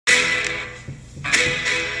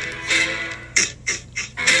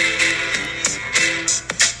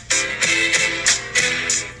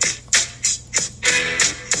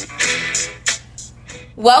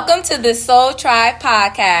Welcome to the Soul Tribe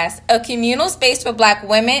Podcast, a communal space for Black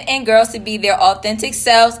women and girls to be their authentic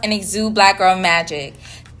selves and exude Black girl magic.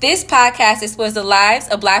 This podcast explores the lives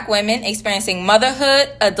of Black women experiencing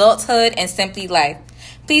motherhood, adulthood, and simply life.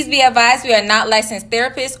 Please be advised we are not licensed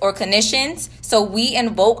therapists or clinicians, so we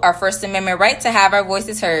invoke our First Amendment right to have our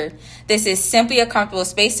voices heard. This is simply a comfortable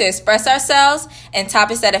space to express ourselves and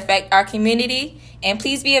topics that affect our community. And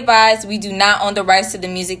please be advised, we do not own the rights to the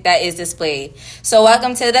music that is displayed. So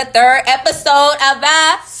welcome to the third episode of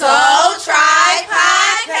the Soul Tribe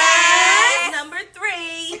Podcast. Number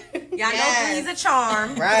 3. Y'all know 3 is a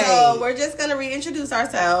charm. Right. So we're just going to reintroduce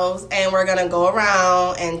ourselves, and we're going to go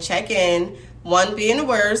around and check in. 1 being the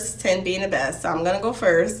worst, 10 being the best. So I'm going to go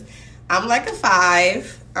first. I'm like a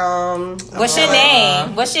 5. What's your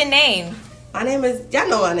name? What's your name? My name is, y'all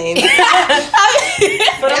know my name. For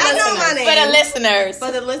the listeners.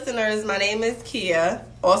 For the listeners, my name is Kia,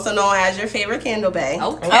 also known as your favorite Candle Bae.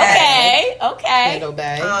 Okay. Candle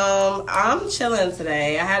Bae. I'm chilling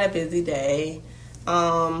today. I had a busy day.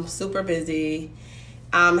 Super busy.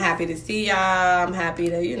 I'm happy to see y'all. I'm happy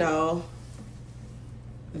to,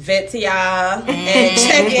 vet to y'all and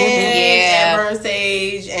check in and burn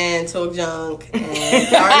sage and talk junk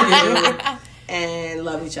and argue and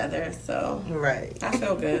love each other. So right, I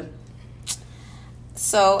feel good.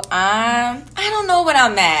 So I don't know what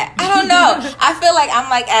I'm at. I don't know. I feel like I'm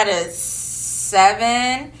like at a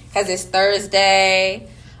 7 because it's Thursday.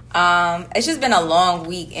 It's just been a long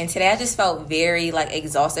week, and today I just felt very like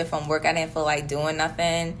exhausted from work. I didn't feel like doing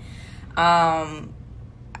nothing.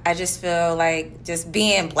 I just feel like just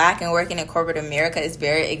being Black and working in corporate America is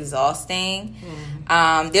very exhausting.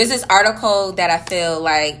 There's this article that I feel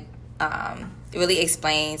like it really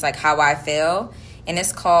explains like how I feel, and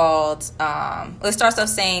it's called it starts off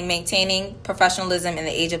saying maintaining professionalism in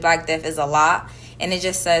the age of Black death is a lot, and it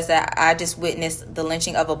just says that I just witnessed the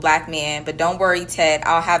lynching of a Black man, but don't worry, Ted,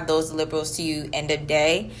 I'll have those liberals to you end of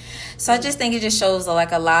day. So I just think it just shows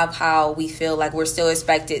like a lot of how we feel like we're still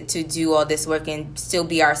expected to do all this work and still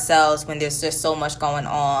be ourselves when there's just so much going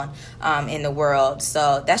on in the world.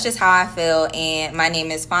 So that's just how I feel. And my name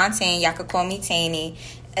is Fontaine. Y'all can call me Taney,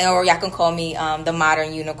 or y'all can call me the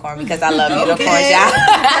modern unicorn because I love unicorns,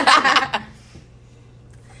 y'all.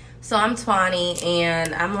 So I'm Twani,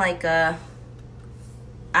 and I'm like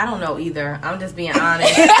I don't know either. I'm just being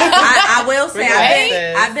honest. I will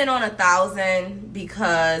say I've been on 1,000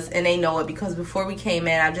 because, and they know it, because before we came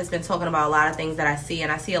in, I've just been talking about a lot of things that I see, and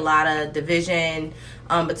I see a lot of division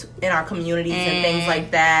in our communities and things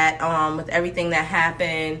like that, with everything that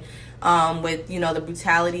happened, with, the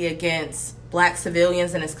brutality against Black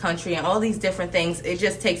civilians in this country and all these different things. It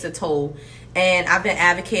just takes a toll. And I've been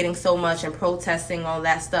advocating so much and protesting all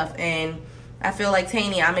that stuff, and I feel like,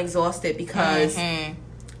 Taney, I'm exhausted because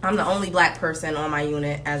I'm the only Black person on my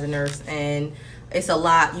unit as a nurse, and it's a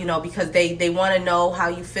lot, because they want to know how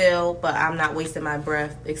you feel, but I'm not wasting my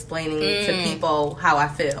breath explaining to people how I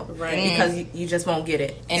feel, right? Because you just won't get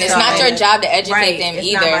it. And it's not your job to educate them either.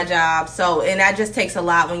 It's not my job. So, and that just takes a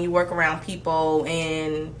lot when you work around people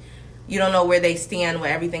and you don't know where they stand with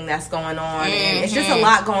everything that's going on. And it's just a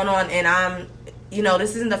lot going on, and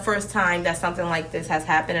this isn't the first time that something like this has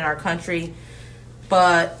happened in our country.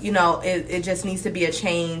 But, it just needs to be a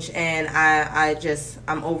change, and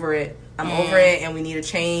I'm over it. I'm over it, and we need a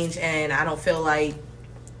change, and I don't feel like,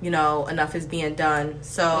 enough is being done.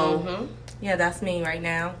 So, yeah, that's me right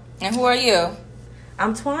now. And who are you?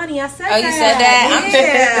 I'm Twani. I said that. Oh, you said that?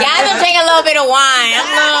 Yeah. I've been drinking a little bit of wine.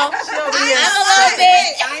 I'm a little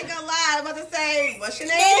bit. I ain't gonna lie. I'm about to say, what's your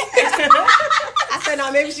name? I said,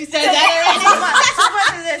 no, maybe she said that. Too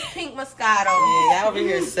much of this pink Moscato. Yeah, y'all over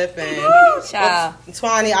here sipping. Child.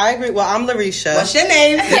 Twani, I agree. Well, I'm Larisha. What's your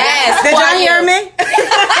name? Yes. Did y'all hear me?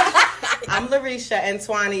 I'm Larisha, and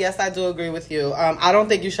Twani, yes, I do agree with you. I don't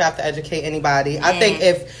think you should have to educate anybody. I think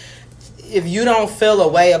if you don't feel a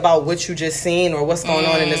way about what you just seen or what's going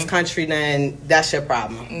on in this country, then that's your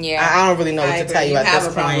problem. Yeah, I don't really know what to tell you at this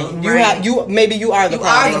point. Problem, Maybe you are the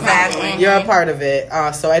problem. Exactly. You're a part of it.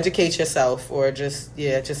 So educate yourself, or just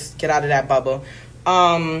get out of that bubble.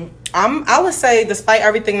 I would say, despite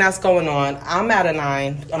everything that's going on, I'm at a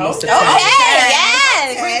 9. Almost a 10. Yes.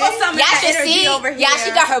 Y'all should see. Over here. She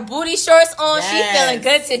got her booty shorts on. Yes. She feeling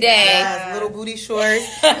good today. Yes, little booty shorts.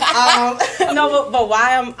 No, but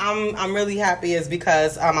why I'm really happy is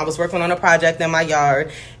because I was working on a project in my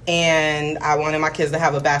yard, and I wanted my kids to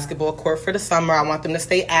have a basketball court for the summer. I want them to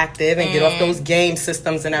stay active and get off those game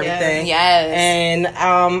systems and everything. Yes. And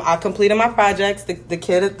I completed my projects.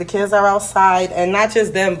 The kids are outside, and not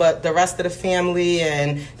just them, but the rest of the family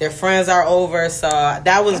and their friends are over. So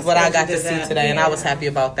that was what I got to see today, and I was happy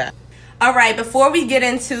about that. All right, before we get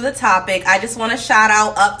into the topic, I just want to shout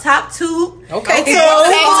out Up Top 2. Okay,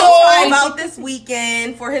 About this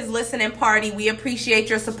weekend for his listening party. We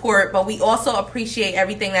appreciate your support, but we also appreciate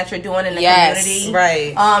everything that you're doing in the community.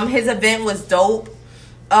 Right. His event was dope.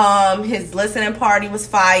 His listening party was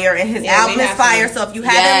fire, and his album is fire. So if you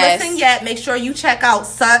haven't listened yet, make sure you check out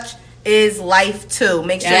Such Is Life 2.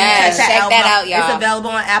 Make sure you check that out, y'all. It's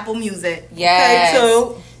available on Apple Music. Yes. Okay,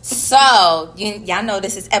 too. So, y'all know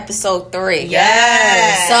this is episode 3.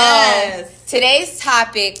 Yes. So, today's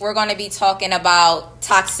topic, we're going to be talking about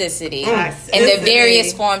toxicity in the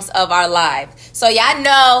various forms of our lives. So, y'all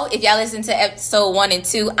know, if y'all listen to episode 1 and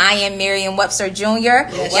 2, I am Merriam-Webster Jr.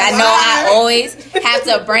 Yes. Y'all know I always have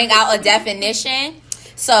to bring out a definition.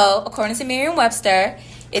 So, according to Merriam-Webster,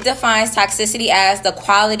 it defines toxicity as the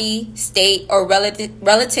quality, state, or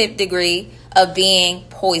relative degree of being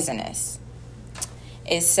poisonous.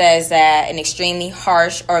 It says that an extremely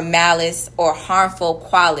harsh or malice or harmful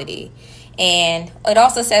quality. And it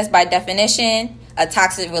also says, by definition, a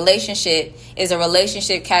toxic relationship is a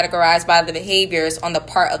relationship categorized by the behaviors on the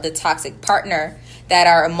part of the toxic partner that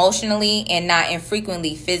are emotionally and not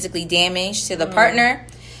infrequently physically damaged to the partner.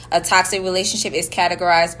 A toxic relationship is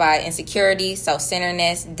categorized by insecurity,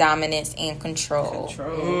 self-centeredness, dominance, and control.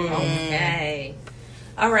 Okay.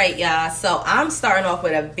 All right, y'all. So I'm starting off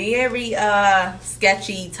with a very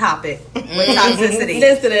sketchy topic with toxicity.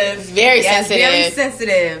 Sensitive. Very sensitive. Very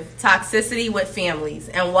sensitive. Toxicity with families.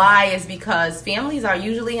 And why is because families are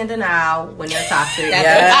usually in denial when they're toxic.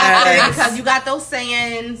 Because you got those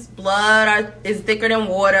sayings, blood is thicker than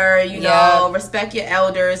water, you know, respect your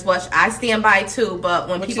elders, which I stand by too. But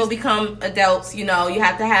when people become adults, you know, you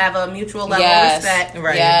have to have a mutual level of respect.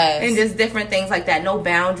 Right. Yes. And just different things like that. No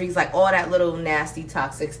boundaries, like all that little nasty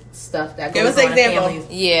toxic stuff that goes Give us on an example. in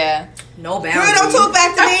families. Yeah. No boundaries. Girl, don't talk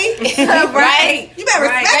back to me. Right. You better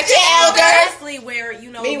respect your elders. Especially where,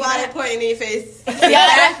 you know. Meanwhile, they're pointing in your face.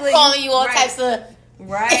 Exactly. Calling you all types of...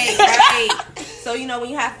 Right. So, you know, when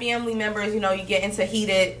you have family members, you know, you get into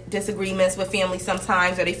heated disagreements with family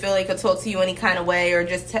sometimes, or they feel they could talk to you any kind of way, or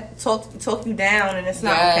just talk you down, and it's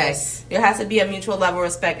not okay. There has to be a mutual level of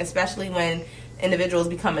respect, especially when individuals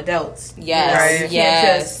become adults. Yes. Right. You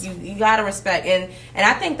can't just, you gotta respect. And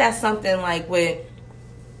I think that's something like with,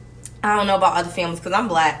 I don't know about other families because I'm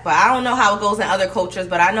black, but I don't know how it goes in other cultures,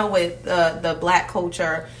 but I know with the black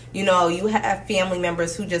culture, you know, you have family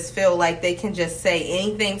members who just feel like they can just say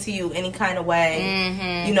anything to you any kind of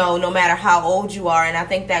way, you know, no matter how old you are. And I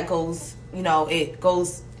think that goes, you know,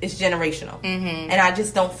 it's generational. And I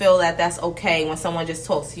just don't feel that that's okay when someone just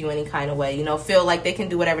talks to you any kind of way, you know, feel like they can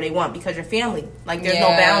do whatever they want because you're family. Like, there's no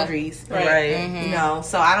boundaries. Right. You know,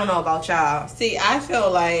 so I don't know about y'all. See, I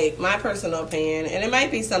feel like, my personal opinion, and it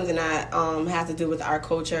might be something that has to do with our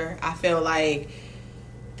culture, I feel like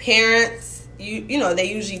parents, you know,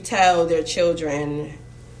 they usually tell their children,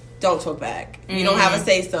 don't talk back. You don't have a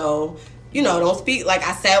say-so. You know, don't speak. Like,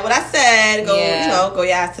 I said what I said. Go, you know, go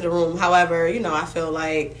your ass to the room. However, you know, I feel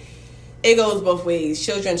like it goes both ways.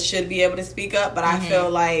 Children should be able to speak up, but I feel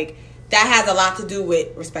like that has a lot to do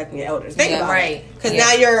with respecting your elders. Think about it. Because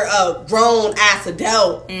now you're a grown-ass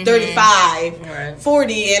adult, 35,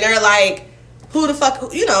 40, and they're like, who the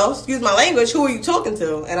fuck, you know, excuse my language, who are you talking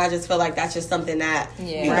to? And I just feel like that's just something that,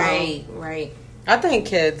 you know. Right. I think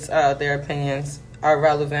kids, their opinions are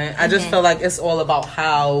relevant. I just feel like it's all about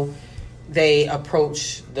how they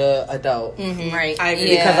approach the adult. Right. I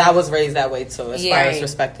agree. Because I was raised that way too, as far as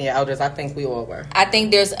respecting your elders. I think we all were. I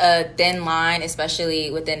think there's a thin line, especially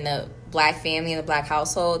within the black family and the black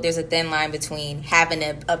household. There's a thin line between having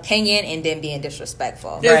an opinion and then being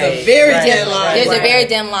disrespectful. There's a very thin line. There's a very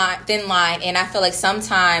thin line, and I feel like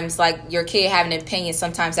sometimes, like, your kid having an opinion,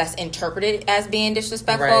 sometimes that's interpreted as being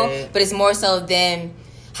disrespectful, but it's more so than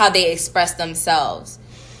how they express themselves.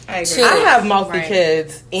 I agree. I have mouthy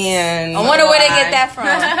kids, and I wonder where they get that from.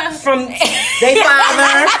 From their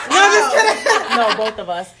father. No, I'm just kidding. No, both of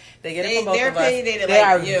us. They get it from both they're of us. opinionated They like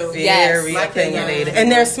are you. very opinionated,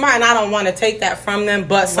 and they're smart. And I don't want to take that from them,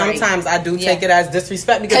 but sometimes I do take it as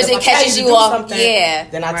disrespect because if it catches you off.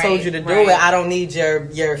 Then I told you to do it. I don't need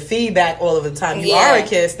your feedback all of the time. You are a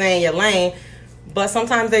kid, stay in your lane. But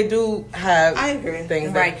sometimes they do have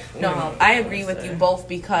things. Right. No, I agree with you both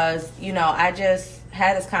because, you know, I just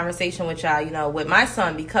had this conversation with y'all, you know, with my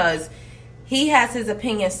son because he has his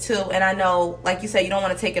opinions too. And I know, like you said, you don't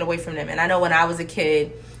want to take it away from them. And I know when I was a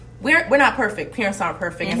kid, we're not perfect. Parents aren't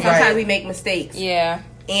perfect. And sometimes we make mistakes. Yeah.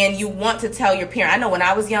 And you want to tell your parent. I know when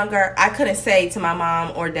I was younger, I couldn't say to my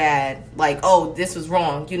mom or dad, like, oh, this was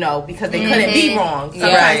wrong, you know, because they couldn't be wrong.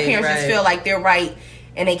 Sometimes parents just feel like they're right.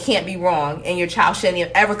 and they can't be wrong, and your child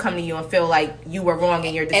shouldn't ever come to you and feel like you were wrong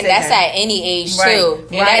in your decision. And that's at any age too.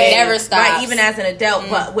 And right. that never stops. Right, even as an adult.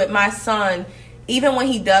 But with my son, even when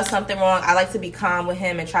he does something wrong, I like to be calm with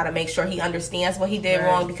him and try to make sure he understands what he did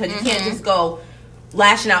wrong, because you can't just go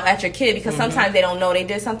lashing out at your kid, because sometimes they don't know they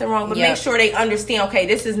did something wrong. But make sure they understand, okay,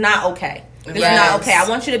 this is not okay. This is not okay. I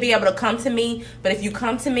want you to be able to come to me, but if you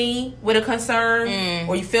come to me with a concern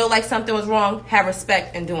or you feel like something was wrong, have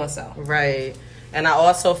respect in doing so. Right. And I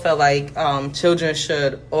also feel like children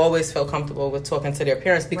should always feel comfortable with talking to their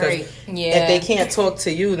parents, because if they can't talk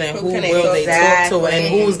to you, then who will they talk to, and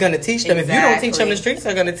who's going to teach them? If you don't teach them, the streets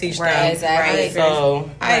are going to teach them. Exactly. So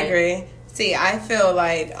I agree. See, I feel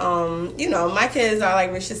like, my kids are,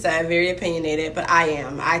 like Risha said, very opinionated, but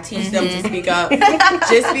I teach them to speak up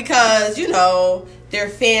just because, their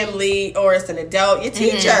family or it's an adult, your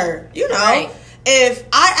teacher, Right. If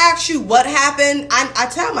I ask you what happened, I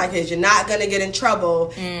tell my kids, you're not going to get in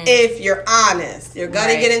trouble if you're honest. You're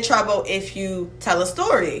going to get in trouble if you tell a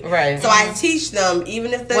story. Right. So I teach them,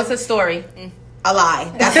 even if what's a story? A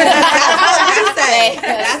lie. That's what we say.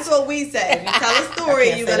 That's what we say. If you tell a story,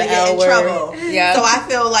 you're going to get in trouble. Yep. So I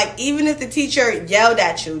feel like even if the teacher yelled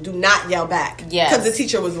at you, do not yell back. Because the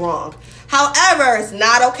teacher was wrong. However, it's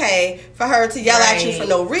not okay for her to yell at you for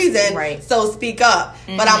no reason. Right. So speak up.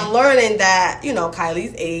 But I'm learning that,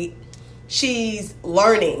 Kylie's 8. She's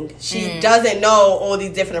learning. She doesn't know all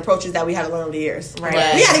these different approaches that we had to learn over the years. Right.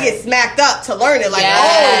 We had to get smacked up to learn it. Like,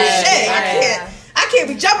 oh, shit, I can't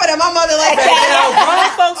be jumping at my mother like that.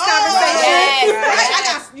 Grown folks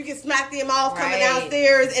conversation. You can smack them off coming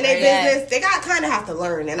downstairs in their business. They kind of have to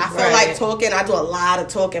learn. And I feel like talking, I do a lot of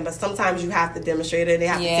talking, but sometimes you have to demonstrate it. They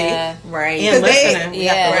have to see. Right. And listening. You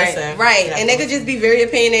have to listen. Right. And they could just be very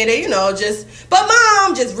opinionated, but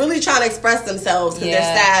mom just really trying to express themselves because they're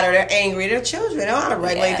sad or they're angry. They're children. They don't know how to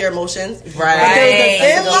regulate their emotions. Right. But there's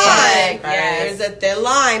a thin line. There's a thin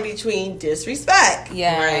line between disrespect.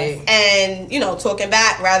 And, talking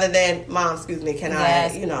back rather than, mom, excuse me, can I,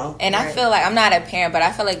 And I feel like, I'm not a parent, but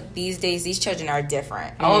I feel like these days these children are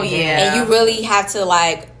different. Oh, yeah. And you really have to,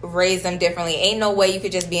 raise them differently. Ain't no way you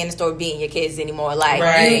could just be in the store beating your kids anymore.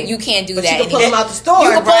 You can't do that you can anymore. pull them out the store. You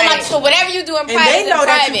can pull them out the store. Whatever you do in private, and they know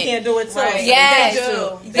that you can't do it too. Right. Yes. They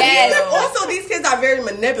do. Also, these kids are very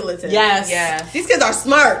manipulative. Yes. These kids are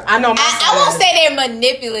smart. I know. I won't say they're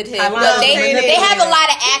manipulative, but they have a lot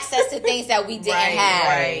of access to things that we didn't have.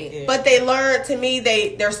 Right. But they learn. To me,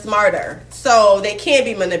 they're smarter, so they can't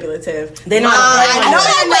be manipulative. They're not. I know,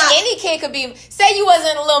 but any kid could be. Say you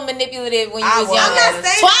wasn't a little manipulative when you was young. I'm not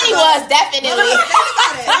saying Twani was definitely.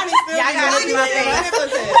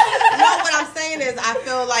 What I'm saying is, I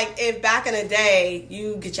feel like if back in the day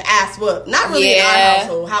you get your ass whooped, not really in our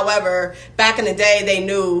household. However, back in the day they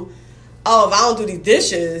knew, if I don't do these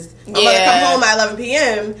dishes, I'm gonna come home at 11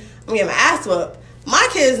 p.m. I'm gonna get my ass whooped. My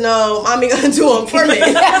kids know mommy gonna do them for me. She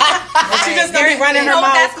just gonna be running her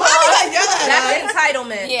mouth. That's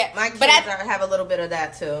entitlement. Yeah, my kids have a little bit of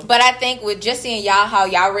that too. But I think with just seeing y'all, how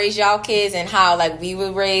y'all raise y'all kids and how we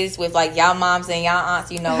were raised with y'all moms and y'all aunts,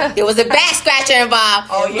 there was a back scratcher involved.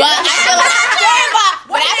 Oh yeah. But I feel like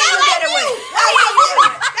but I feel like that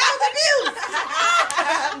was abuse.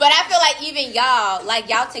 But I feel like even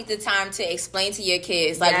y'all take the time to explain to your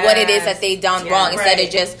kids what it is that they done wrong instead of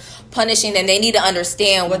just punishing them. They need to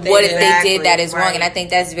understand what they did that is wrong, and I think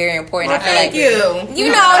that's very important. Well, I feel like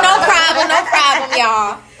no problem,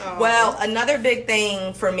 y'all. Well, another big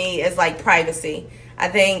thing for me is privacy. I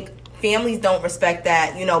think families don't respect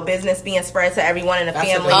that, business being spread to everyone in the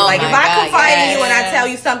family. Oh if I confide in you and I tell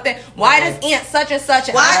you something, why does Aunt such and such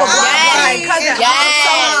and Uncle cousin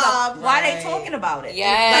why are they talking about it?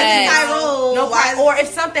 Or if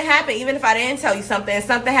something happened, even if I didn't tell you something, and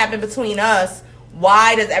something happened between us,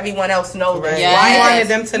 why does everyone else know this? Why wanted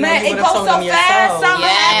them to know? You would have told them yourself. Something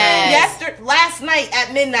happened last night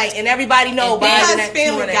at midnight, and everybody knows. Because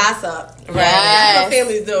family gossip. Right. That's what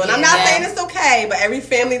families do. And I'm not saying it's okay, but every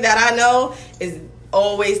family that I know is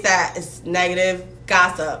always that. It's negative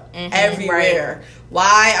gossip everywhere. Right.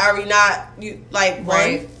 Why are we not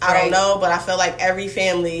I don't know, but I feel like every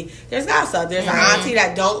family there's gossip. There's an auntie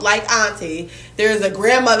that don't like auntie. There's a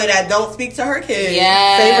grandmother that don't speak to her kids.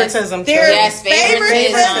 Favoritism. There's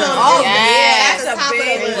favoritism. Oh that's a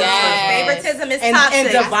big one. Favoritism is toxic. And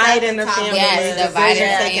dividing the family. Dividing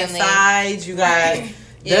taking sides. You got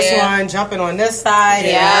this one jumping on this side.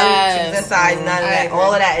 Choosing sides. None of that.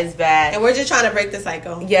 All of that is bad. And we're just trying to break the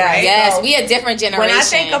cycle. Yes, we a different generation. When I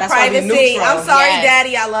think of privacy, I'm sorry,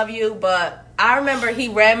 Daddy, I love you, but I remember he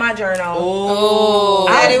read my journal. Oh,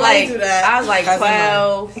 I was like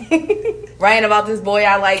 12, writing about this boy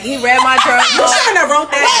I like. He read my journal. You shouldn't have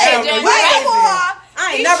wrote that down.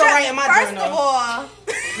 I ain't never writing my journal. First of all,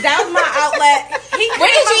 that was my outlet. Where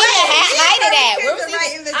did you even hide it at? Where was he?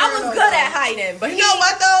 I was good at hiding, but you know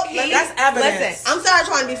what though? That's evidence. Listen, I'm sorry,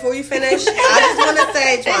 Twani. Before you finish, I just want to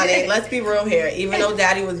say, Twani, let's be real here. Even though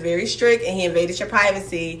Daddy was very strict and he invaded your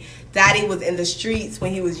privacy, Daddy was in the streets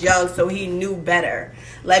when he was young, so he knew better.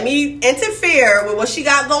 Let me interfere with what she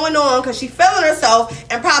got going on because she feeling herself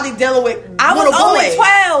and probably dealing with I was only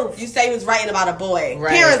 12. You say he was writing about a boy.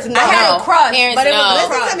 Right. Parents know. I had a crush, but it was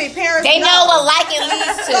listen to me. Parents they know what liking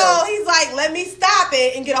leads to. So he's like, let me stop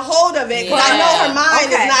it and get a hold of it because I know her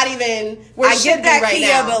mind is not even where it should be right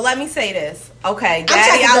Kia, now. but let me say this. Okay,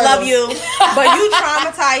 Daddy, I love you, but you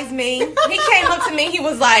traumatized me. He came up to me. He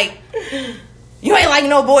was like, you ain't like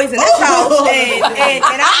no boys in this house. And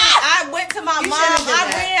I went to my mom.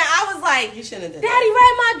 I was like, you shouldn't have did Daddy,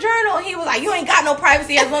 read my journal. And he was like, you ain't got no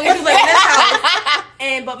privacy as long as you live in this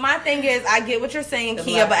house. But my thing is, I get what you're saying,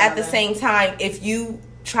 Kia, but at the same time, if you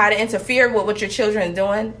try to interfere with what your children are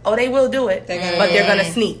doing, they will do it, but they're going to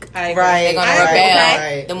sneak. Right. They're going to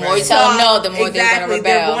rebel. The more you tell them no, the more they're going to rebel.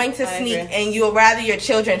 They're going to sneak, and you'll rather your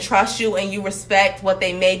children trust you and you respect what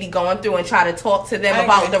they may be going through and try to talk to them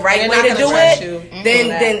about the right way to do it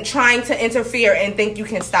than trying to interfere and think you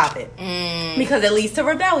can stop it. Because it leads to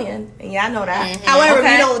rebellion. And I know that. However,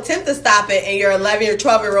 if you don't attempt to stop it and your 11 or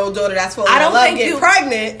 12-year-old daughter that's full of love get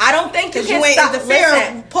pregnant, I don't think you can ain't stop.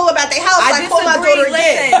 Interfere, pull up at their house like pull my daughter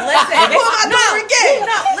again. Listen,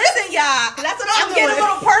 y'all. That's what I'm getting a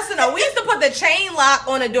little personal. We used to put the chain lock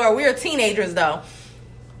on the door. We were teenagers though.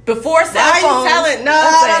 Before cell phones. Why are you telling? No.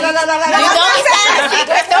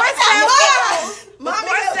 Before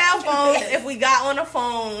cell phones, if we got on the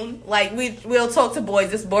phone, like we'll talk to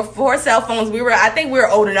boys. This before cell phones, I think we were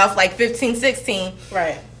old enough, like 15, 16.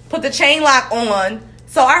 Right. Put the chain lock on.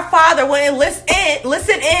 So our father wouldn't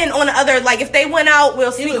listen in on the other, like if they went out,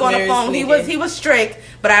 we'll speak on the phone. Sneaky. He was strict,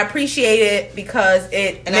 but I appreciate it because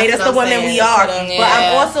it made us the women we are. But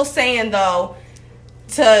I'm also saying though,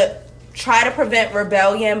 to try to prevent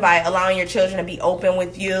rebellion by allowing your children to be open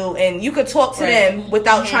with you, and you could talk to them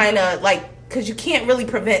without trying to because you can't really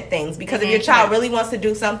prevent things. Because if your child really wants to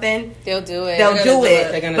do something, they'll do it. They'll do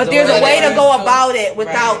it. But there's a way to go about it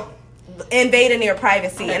without invading their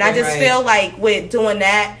privacy. And I just feel like with doing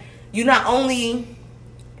that, you not only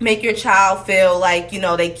make your child feel like,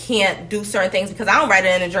 they can't do certain things, because I don't write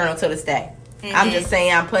it in a journal to this day. I'm just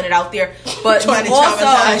saying, I'm putting it out there. But it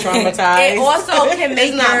also can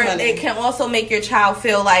make your child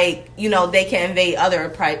feel like, they can invade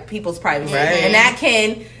other people's privacy. And that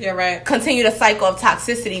can continue the cycle of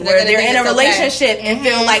toxicity where they're in a relationship and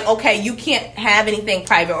feel like, okay, you can't have anything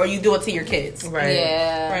private, or you do it to your kids. Right.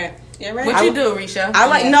 Yeah. Right. Yeah, right. What you do, Risha?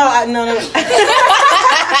 No.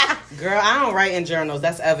 Girl, I don't write in journals.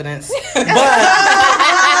 That's evidence. But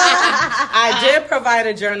I did provide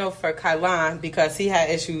a journal for Kylan because he had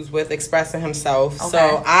issues with expressing himself. Okay.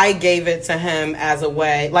 So I gave it to him as a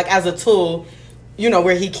way, as a tool,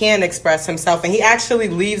 where he can express himself. And he actually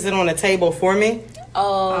leaves it on the table for me.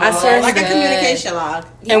 Oh, I swear, like a communication log.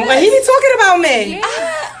 And when he be talking about me.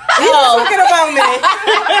 Yeah. He be talking about me.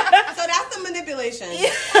 So that's the manipulation. Not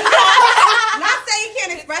saying he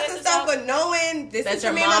can't express himself, but knowing this is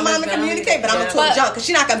for me and my mom to communicate, but I'm gonna talk junk because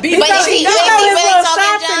she's not gonna be. But he threw little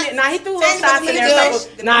shots in it. Nah, he threw little shots in there.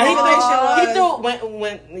 Nah, he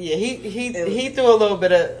threw a little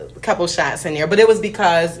bit of a couple shots in there, but it was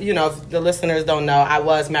because if the listeners don't know, I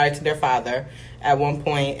was married to their father at one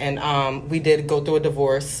point, and we did go through a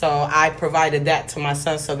divorce. So I provided that to my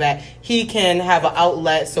son so that he can have an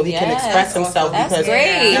outlet, so he can express himself. That's because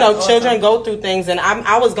great. Children go through things, and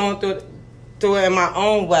I was going through it in my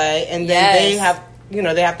own way, and then they have.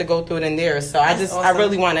 They have to go through it in theirs. So I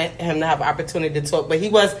really wanted him to have an opportunity to talk. But he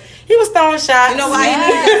was throwing shots. You know why? He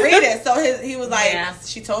didn't read it. So he was like,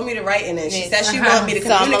 she told me to write in it. She said she wanted me to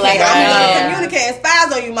communicate. I'm going to communicate and spies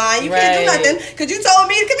on you, man. You can't do nothing because you told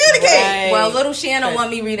me to communicate. Right. Well, little Shannon want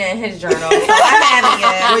me reading in his journal. So I haven't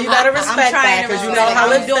yet. Well, you better respect that because you know how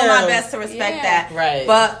I'm doing my best to respect that. Right.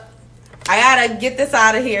 But I gotta get this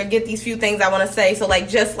out of here, get these few things I want to say. So,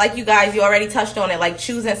 just like you guys, you already touched on it,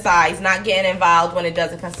 choosing sides, not getting involved when it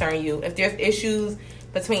doesn't concern you. If there's issues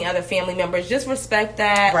between other family members, just respect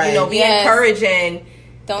that. Right. Be encouraging.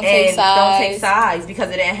 Don't take sides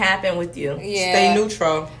because it didn't happen with you. Yeah. Stay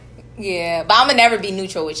neutral. Yeah, but I'm gonna never be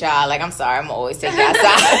neutral with y'all. I'm sorry, I'm gonna always take y'all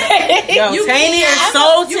side. Yo, Taney is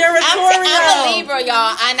so territorial. I'm a Libra,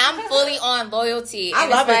 y'all, and I'm fully on loyalty. I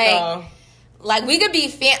love it though. We could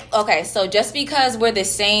be okay, so just because we're the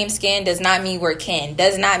same skin does not mean we're kin.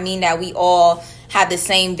 Does not mean that we all have the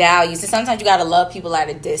same values. And sometimes you gotta love people at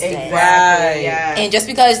a distance. Exactly. Yeah. And just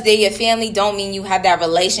because they're your family don't mean you have that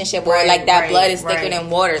relationship or like that blood is thicker than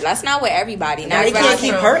water. That's not with everybody. Not they can't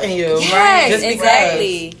keep hurting you. Yes,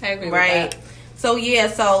 exactly. I agree with Right. that. So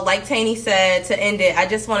so like Taney said, to end it, I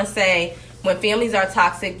just want to say, when families are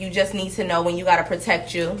toxic, you just need to know when you got to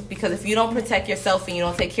protect you. Because if you don't protect yourself and you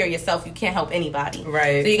don't take care of yourself, you can't help anybody.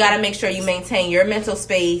 Right. So you got to make sure you maintain your mental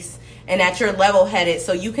space and that you're level-headed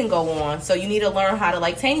so you can go on. So you need to learn how to,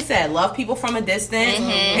 like Taney said, love people from a distance.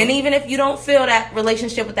 And even if you don't feel that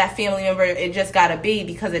relationship with that family member, it just got to be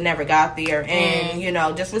because it never got there. And, you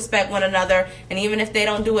know, just respect one another. And even if they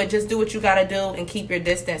don't do it, just do what you got to do and keep your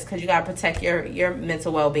distance because you got to protect your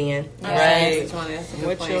mental well-being. Right. That's a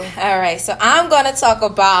good point. All right, so I'm gonna talk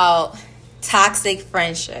about toxic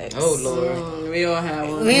friendships. Oh Lord. We all have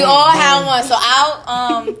one. We all have one. So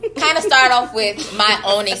I'll kind of start off with my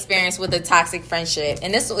own experience with a toxic friendship.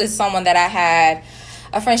 And this is someone that I had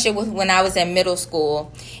a friendship with when I was in middle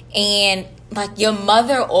school. And like your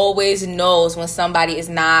mother always knows when somebody is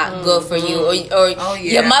not good for you, or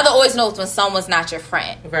your mother always knows when someone's not your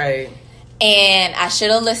friend. Right. And I should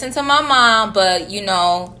have listened to my mom, but you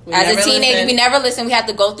know, as a teenager, we never listen. We have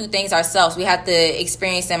to go through things ourselves. We have to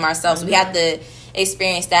experience them ourselves. We have to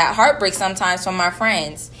experience that heartbreak sometimes from our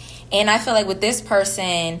friends. And I feel like with this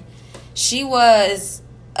person, she was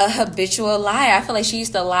a habitual liar. I feel like she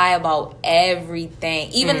used to lie about everything,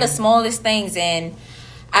 even the smallest things. And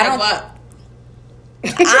I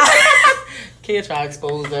don't. Can't try to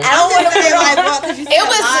expose her. I don't want to say like what, because you said It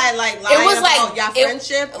was- lying it was about like- your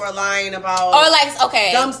friendship or lying about Or like,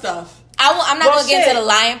 okay, dumb stuff. I'm not Well, gonna get shit. into the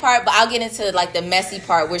lying part, but I'll get into like the messy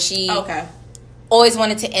part where she always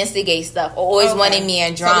wanted to instigate stuff or always wanted me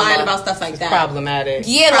in drama. So lying about stuff like that. Problematic.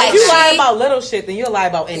 Yeah, like If you lie she- about little shit, then you'll lie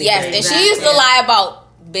about anything. Yes, and she used to lie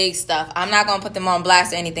about big stuff. I'm not gonna put them on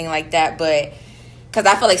blast or anything like that, but because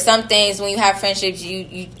I feel like some things when you have friendships,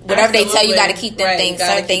 you whatever they tell you, got to keep them things.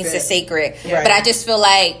 Certain things are sacred. Right. But I just feel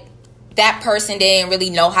like that person didn't really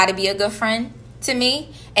know how to be a good friend to me,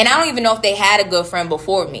 and I don't even know if they had a good friend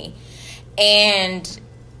before me. And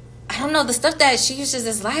I don't know, the stuff that she used to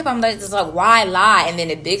just lie about, I'm like, just like, why lie? And then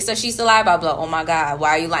the big stuff she used to lie about, I'm like, oh my God,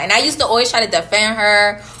 why are you lying? And I used to always try to defend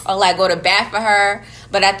her or like go to bat for her.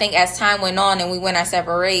 But I think as time went on and we went our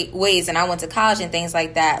separate ways and I went to college and things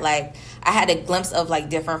like that, like I had a glimpse of like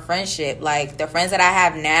different friendship. Like the friends that I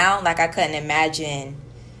have now, like I couldn't imagine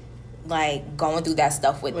like going through that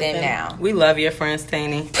stuff with them now. We love your friends,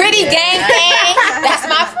 Taney. Pretty gang gang. That's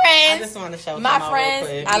my I friends. just want to shout My them out friends.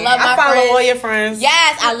 real quick. I love my I follow friends. all your friends.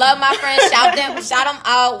 Yes, I love my friends. Shout them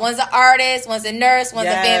out. One's an artist, one's a nurse, one's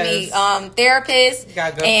a family therapist, You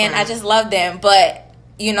got good and friends. I just love them. But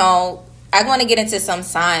you know, I want to get into some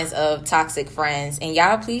signs of toxic friends, and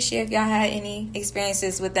y'all please share if y'all had any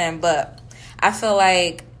experiences with them. But I feel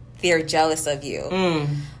like they're jealous of you,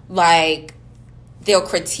 like they'll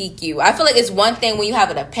critique you. I feel like it's one thing when you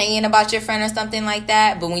have an opinion about your friend or something like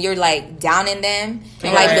that, but when you're like downing them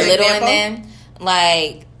and like belittling them,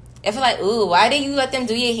 like I feel like, ooh, why did you let them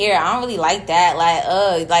do your hair? I don't really like that.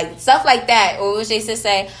 Like stuff like that. Or which they used to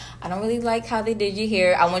say, I don't really like how they did your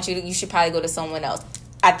hair. I want you should probably go to someone else.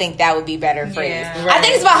 I think that would be better phrased. Yeah. I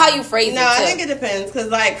think it's about how you phrase it, No, too. I think it depends.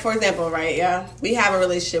 Because, like, for example, right, we have a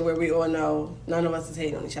relationship where we all know none of us is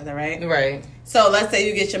hating on each other, right? Right. So, let's say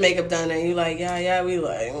you get your makeup done and you like, yeah, we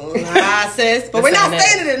like, nah, sis. But we're not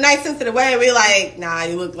saying it in a nice, sensitive way. We like, nah,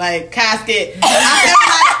 you look like casket. But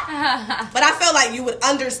I feel like you would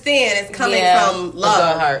understand it's coming from love.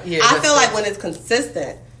 A good heart. Yeah, I feel like when it's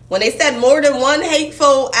consistent. When they said more than one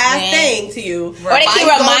hateful ass thing to you, or they keep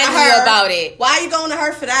reminding you about it. Why are you going to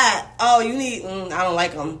her for that? Oh, you need. I don't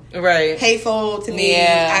like them. Right. Hateful to me.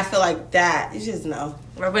 Yeah. I feel like that. You just know.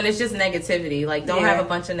 But it's just negativity. Like, don't have a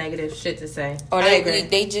bunch of negative shit to say. Or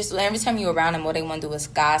they just, every time you're around them, all they want to do is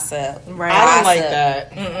gossip. Right. I don't like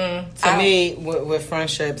that. To me, with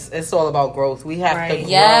friendships, it's all about growth. We have to grow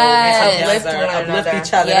Yes. and uplift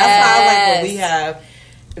each other. Yes. That's why I like what we have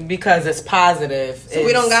because it's positive. So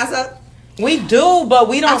we don't gossip? We do, but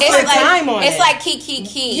we don't spend time on it. It's like key.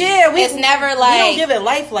 Yeah, it's never like we don't give it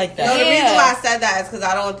life like that. No, the reason why I said that is because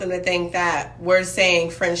I don't want them to think that we're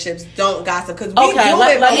saying friendships don't gossip. Because we do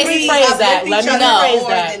it, let me rephrase that. Let me rephrase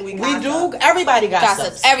that. We do. Everybody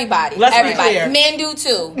gossips. Everybody. Let's everybody. be clear. Men do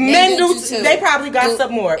too. Men do too. They probably gossip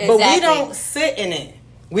more, but we don't sit in it.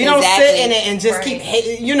 We don't sit in it and just keep,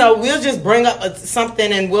 we'll just bring up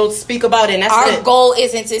something and we'll speak about it. And that's Our goal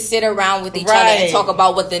isn't to sit around with each other and talk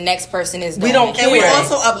about what the next person is doing. We don't care. And we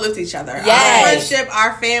also uplift each other. Yes. Our friendship,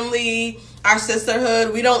 our family, our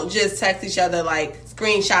sisterhood, we don't just text each other like,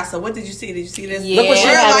 screenshot. So what did you see? Did you see this? Yeah. Look what she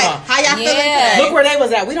We're had like, on. how y'all feeling today? Look where they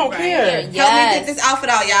was at. We don't care. Yes. Help me get this outfit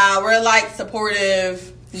out, y'all. We're like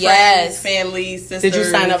supportive. Yes. Friends, family, sisters. Did you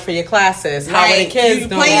sign up for your classes? How are Right. the kids You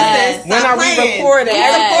doing? playing Yes. this? When Stop are we playing. recording?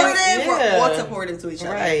 Yes. Supportive. Yeah. We're all supportive to each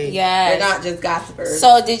other. Right. Yes. We're not just gossipers.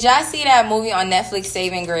 So did y'all see that movie on Netflix,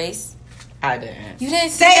 Saving Grace? I didn't. You didn't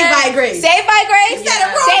see Saved that? by Grace. Saved by Grace? You said it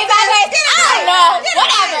wrong. Saved by Grace? Get it I don't right. know. Get it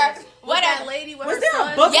Whatever. right. Whatever. That lady with Was her there a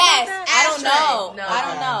son? book? Yes, about I don't know. No. I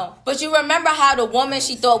don't know. But you remember how the woman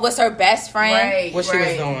she thought was her best friend? Right. What she was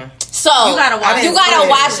doing? So You gotta watch it. You gotta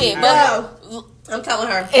watch it. But No. I'm telling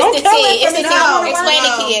her. it's Don't the tell tea. it It's the for tea. me. No, Explain no.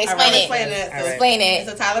 it, Kia. Explain I'll it. explain it. All right. Explain It's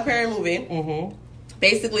it. a Tyler Perry movie. Mm-hmm.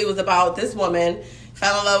 Basically, it was about this woman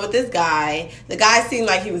fell in love with this guy. The guy seemed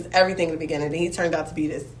like he was everything in the beginning. Then he turned out to be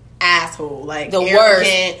this asshole, like The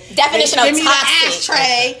arrogant. worst. Definition Give of me toxic. the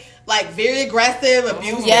ashtray, like very aggressive,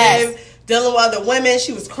 abusive. Yes. Dealing with other women,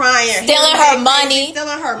 she was crying, Stealing her money.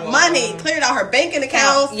 stealing her money, cleared out her banking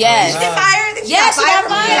accounts. Yes. She get fired. She Yes, got she got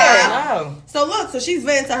from fired. the job. Oh. So look, so she's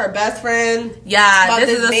venting to her best friend. Yeah, About this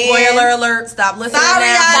is a this spoiler man. alert. Stop listening Sorry,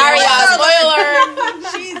 now. y'all. Sorry, y'all.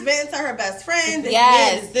 Spoiler. She's venting to her best friend. This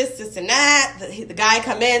Yes. man is this, and that. The guy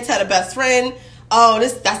come in, tell the best friend, "Oh,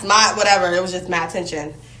 that's my whatever." It was just my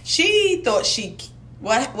attention. She thought she.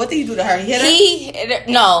 What did he do to her? He hit her. He hit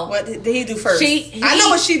her. No. What did he do first? He- I know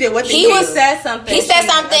what she did. What did he he was do? said something. He said She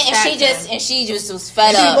something, and she attacked just was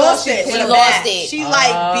fed She up. lost it. She with a lost bat. it. She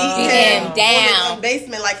like beat Beat him him down. in the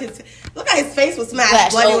basement. Like his look at his face was smashed,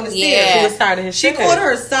 Flash. bloody Oh, on the yeah. stairs. She was tired of his She chicken. called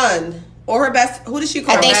her son or her best. Who did she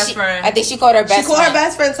call? I think her? best she. friend. I think she called her best. She called friend. her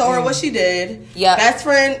best friend, told her what she did. Yep. Best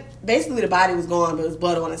friend, basically the body was gone, but it was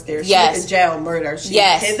blood on the stairs. She Yes. went to jail, murder. She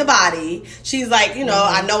Yes. hid the body. She's like,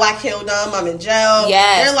 I know I killed him. I'm in jail.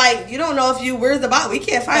 Yes. They're like, you don't know where's the body? We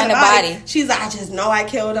can't find the body. She's like, I just know I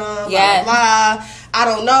killed him. Yes. Blah, blah, blah. I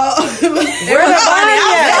don't know. Where the body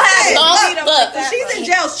at? Look, she's in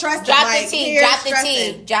jail stressing. drop like, the tea. here, Drop the stressing.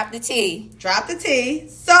 tea. Drop the tea. Drop the tea.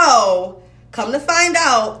 So, come to find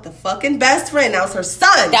out, the fucking best friend, that was her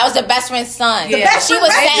son. That was the best friend's son. The best She friend was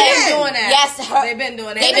back saying, then. doing that. yes, They've been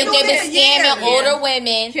doing that. They've been doing it a year. scamming older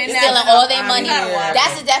women, Kidnapping stealing all their them. money. You gotta watch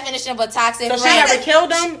That's it. the definition of a toxic So she friend. never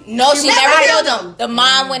killed him? No, she never never killed killed him. The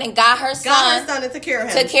mom went and got her Got son. her son and took care of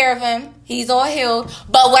him. Took care of him. He's all healed.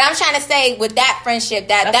 But what I'm trying to say with that friendship,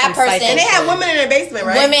 that That's some person, And they had women in their basement,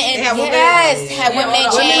 right? women They in, had women yes, had women in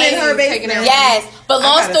women in chains. her basement. Yes, but I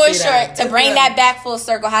long gotta story see short, that. to It's bring good. that back full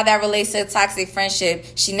circle, how that relates to toxic friendship,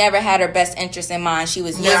 she never had her best interest in mind. She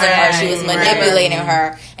was using her, she was Right. manipulating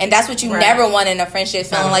her, and that's what you Right. never want in a friendship,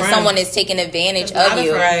 feeling Not a like friend. someone is taking advantage That's not of a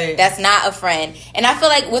you. friend. That's not a friend. And I feel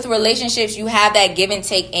like with relationships, you have that give and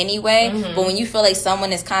take anyway. But when you feel like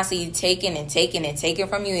someone is constantly taking and taking and taking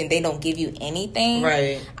from you, and they don't give you anything,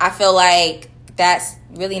 Right. I feel like that's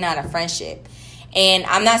really not a friendship. And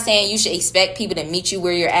I'm not saying you should expect people to meet you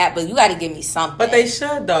where you're at, but you got to give me something. But they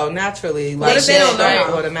should though, naturally. Like if they don't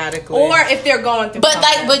know? automatically. Or if they're going through But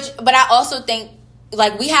something. but I also think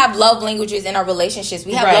like we have love languages in our relationships.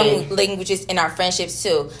 We have Right. love languages in our friendships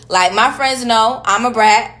too. Like my friends know I'm a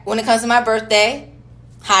brat when it comes to my birthday.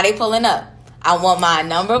 How they pulling up? I want my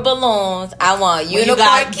number of balloons. I want unicorn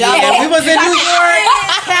got cake. double- we was in New York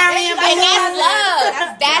carrying And balloons. that's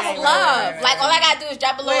love. That's right, love. right, right. Like all I gotta do is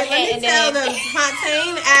drop a little Wait, let hint me and tell then them.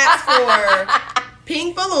 Fontaine asked for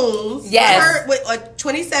pink balloons. Yes. Her, with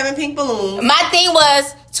 27 pink balloons. my thing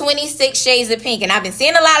was 26 shades of pink, and I've been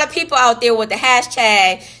seeing a lot of people out there with the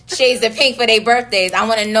hashtag shades of pink for their birthdays. I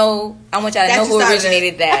want y'all to know That who you started.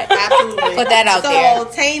 originated that. Absolutely. Put that out so, there.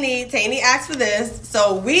 So Taney asked for this.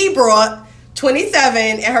 So we brought 27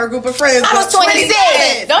 and her group of friends. I was brought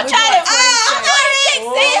 26. Don't try to.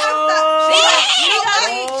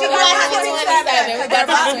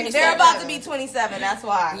 I'm 26. They're about to be 27. That's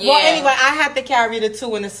why. Yeah. Well, anyway, I had to carry the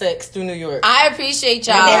 2 and the 6 through New York. I appreciate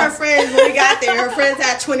And her y'all. friends, when we got there, her friends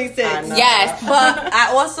had 26. I know. Yes. But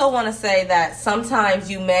I also want to say that sometimes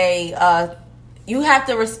you may, you have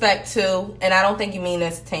to respect too, and I don't think you mean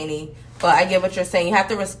this, Taney, but I get what you're saying. You have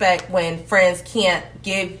to respect when friends can't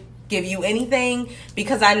give you anything,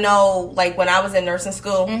 because I know, like, when I was in nursing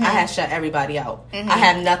school, I had shut everybody out. I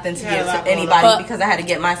had nothing to Yeah, give a lot to going anybody on. because I had to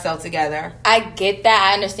get myself together. I get that.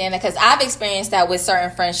 I understand that because I've experienced that with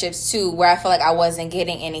certain friendships too, where I feel like I wasn't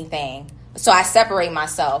getting anything. So I separate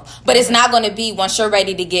myself. But it's not going to be once you're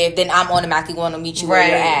ready to give, then I'm automatically going to meet you where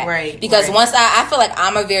you're at. Right. Because once I feel like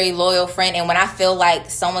I'm a very loyal friend, and when I feel like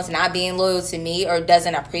someone's not being loyal to me or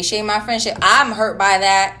doesn't appreciate my friendship, I'm hurt by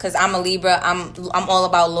that because I'm a Libra. I'm all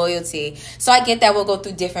about loyalty. So I get that we'll go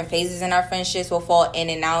through different phases in our friendships. We'll fall in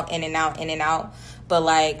and out, in and out, in and out. But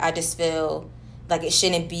like I just feel like it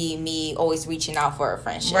shouldn't be me always reaching out for a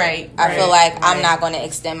friendship. Right. I feel like I'm not going to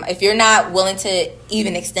extend. If you're not willing to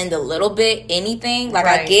even extend a little bit, anything, like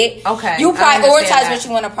I get, okay, you prioritize what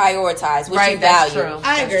you want to prioritize, what you value. That's true.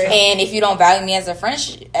 I agree. And if you don't value me as a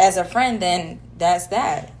friend, then that's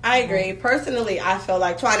that. I agree. Personally, I feel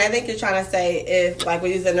like, Twan, I think you're trying to say if, like,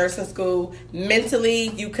 when you was in nursing school, mentally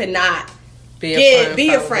you could not be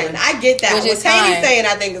a friend. I get that. What Taney's saying,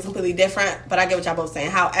 I think, is completely different, but I get what y'all both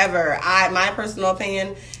saying. However, my personal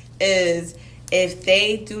opinion is if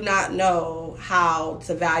they do not know how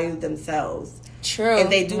to value themselves, true, if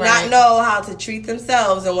they do not know how to treat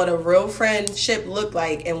themselves and what a real friendship look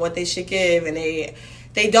like and what they should give, and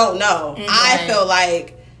they don't know, I feel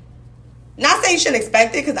like, not saying you shouldn't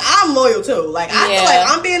expect it, because I'm loyal too. Like, I feel like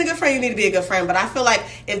I'm being a good friend, you need to be a good friend. But I feel like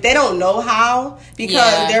if they don't know how,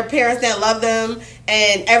 because their parents didn't love them,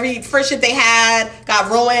 and every friendship they had got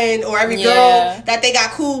ruined, or every girl that they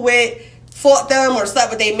got cool with fought them or slept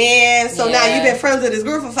with their man. So now you've been friends with this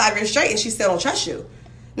girl for 5 years straight, and she still don't trust you.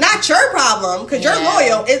 Not your problem, because you're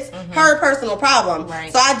loyal. It's her personal problem.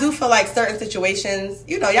 Right. So I do feel like certain situations,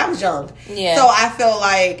 y'all was young. Yeah. So I feel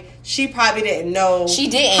like she probably didn't know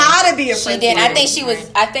how to be a friend. She didn't. I think she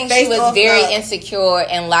was very insecure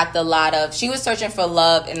and lacked a lot of. She was searching for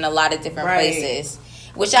love in a lot of different places,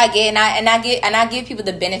 which I get, and I give people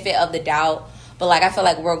the benefit of the doubt. But like, I feel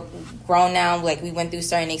like we're grown now. Like, we went through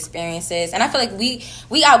certain experiences, and I feel like we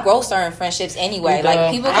outgrow certain friendships anyway.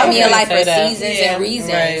 Like, people come in your life for seasons and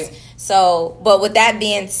reasons. Right. So, but with that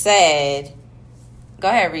being said. Go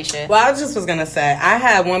ahead, Risha. Well, I just was going to say, I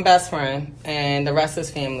had one best friend, and the rest is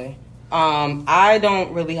family. I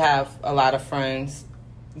don't really have a lot of friends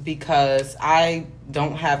because I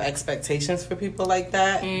don't have expectations for people like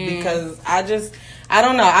that. Because I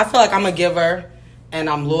don't know. I feel like I'm a giver, and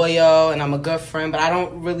I'm loyal, and I'm a good friend, but I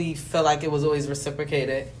don't really feel like it was always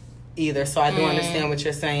reciprocated either. So I do understand what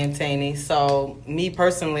you're saying, Taney. So, me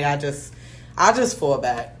personally, I just fall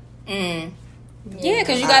back. Yeah,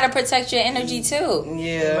 because you got to protect your energy too.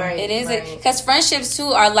 Yeah. Right, it is. Because friendships too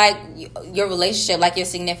are like your relationship, like your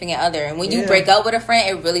significant other. And when you break up with a friend,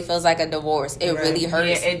 it really feels like a divorce. It really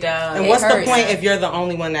hurts. Yeah, it does. And what's the point if you're the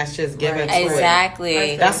only one that's just giving to exactly.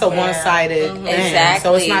 it? That's a one-sided thing. Exactly.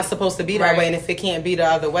 So it's not supposed to be that way. And if it can't be the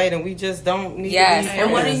other way, then we just don't need to be friends.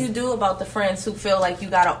 And what do you do about the friends who feel like you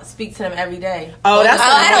got to speak to them every day? Oh, that's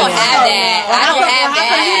I don't have that. I don't have that. How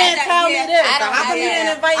come you didn't tell me this? How come you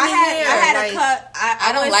didn't invite me here? I had a cut.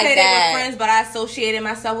 I don't like that. They were friends, but I associated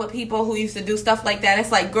myself with people who used to do stuff like that. It's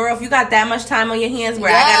like, girl, if you got that much time on your hands where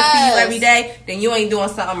I gotta see you every day, then you ain't doing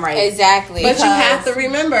something right. Exactly. But you have to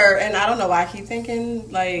remember, and I don't know why I keep thinking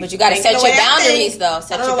like. But you gotta set your boundaries, though.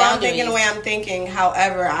 Set your boundaries. I'm thinking the way I'm thinking.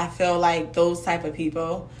 However, I feel like those type of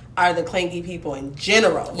people are the clingy people in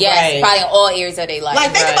general. Yes, probably in all areas of their life.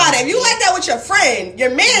 Like, think about it. If you like that with your friend,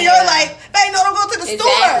 your man, you're like, babe, no, don't go to the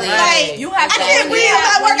store. Like, you have to. I can't breathe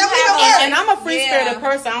without work. I'm leaving work. And I'm a free-spirited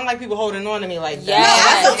person. I don't like people holding on to me like that. No,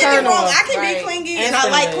 don't get me wrong. I can be clingy, and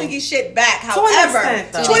I like clingy shit back. However,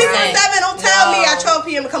 24/7, don't tell me at 12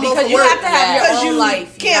 p.m. to come over because you have to have your own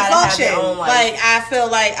life. You can't function. Like, I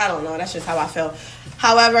feel like, I don't know. That's just how I feel.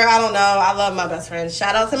 However, I don't know. I love my best friend.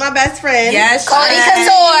 Shout out to my best friend. Yes, Cody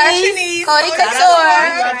Couture.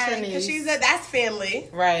 That's family.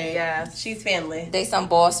 Right. Yeah. She's family. They some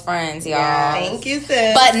boss friends, y'all. Yeah. Thank you,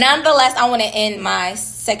 sis. But nonetheless, I want to end my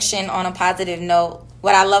section on a positive note.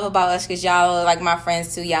 What I love about us, because y'all are like my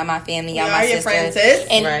friends too. Y'all my family. Y'all my sisters. Friends, sis.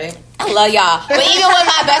 And I love y'all. But even with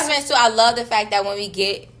my best friends too, I love the fact that when we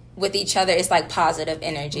get with each other, it's like positive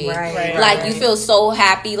energy. Like you feel so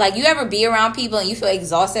happy. Like, you ever be around people and you feel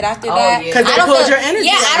exhausted after that? Because they pulled your energy.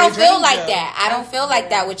 Yeah, I don't feel like that. I don't feel like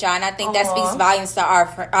that with y'all, and I think that speaks volumes to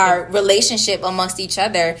our relationship amongst each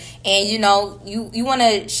other. And you want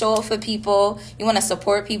to show up for people, you want to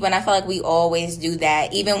support people, and I feel like we always do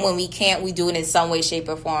that. Even when we can't, we do it in some way, shape,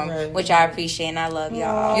 or form, which I appreciate, and I love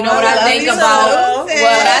y'all. You know what I think about?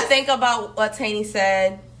 What I think about what Taney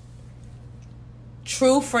said.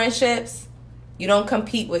 True friendships, you don't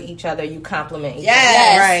compete with each other, you compliment each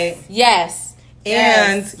other. Yes.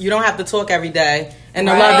 And you don't have to talk every day. And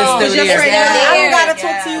the love is still there. I don't gotta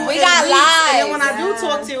talk to you. We got lives. And then when I do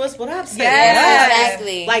talk to you, it's what I'm saying.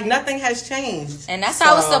 Exactly. Like, nothing has changed. And that's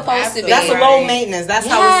how it's supposed to be. That's a low maintenance. That's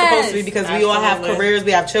how it's supposed to be, because we all have careers,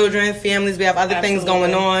 we have children, families, we have other things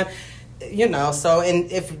going on. So, and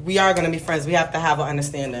if we are going to be friends, we have to have an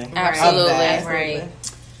understanding. Absolutely. Right.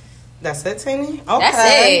 That's it, Taney? Okay.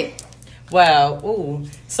 That's it. Well,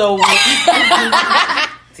 so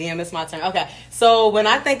damn, it's my turn. Okay. So when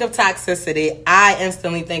I think of toxicity, I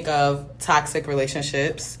instantly think of toxic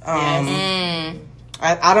relationships. I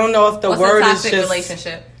don't know if the word is just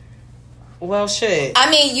relationship. Well, shit. I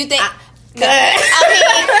mean, you think. when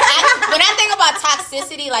I think about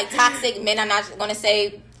toxicity, like toxic men, I'm not going to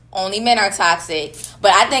say only men are toxic,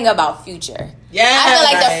 but I think about Future. Yeah, I feel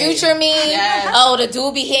like the Future me. Yes. Oh, the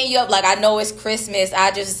dude be hitting you up like, I know it's Christmas.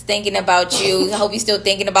 I just thinking about you. I hope you still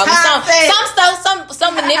thinking about me.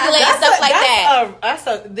 Some manipulating stuff like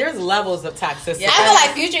that. There's levels of toxicity. I feel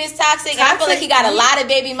like Future is toxic. I feel like he got a lot of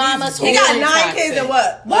baby mamas. He got 9 kids in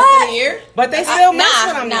what? Less than a year? But they still mess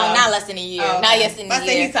with him. No, not less than a year. Not less than a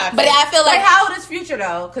year. Toxic. But I feel like how old is Future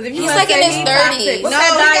though? Because if he's like in his 30s. What's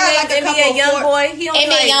that guy named NBA Youngboy? He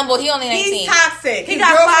only 19. He's toxic. He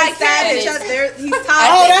got 5 kids. He's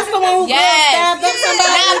toxic. Oh, that's the one who stabbed up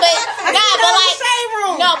somebody.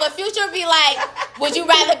 But Future be like, would you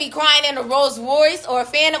rather be crying in a Rolls Royce or a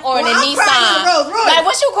Phantom or in a Nissan? Like,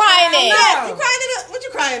 what you crying in? What you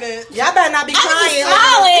crying in? Y'all better not be crying. I'm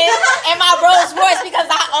smiling in my Rolls Royce because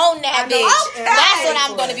I own that bitch. That's what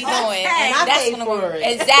I'm gonna be doing. And I paid for it.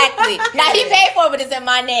 Exactly. Now he paid for it, but it's in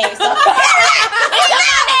my name. So it's in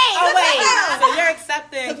my name. Oh wait, so you're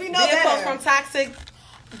accepting vehicles from toxic?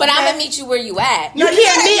 But I'm gonna meet you where you at. You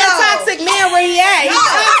can't meet a toxic man where he at. He's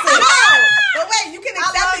toxic. But wait, you can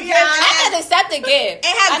accept a gift. I can accept a gift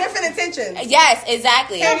and have different intentions. Yes,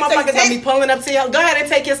 exactly. That motherfucker's gonna be pulling up to you. Go ahead and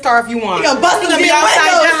take his car if you want. You gonna bust him be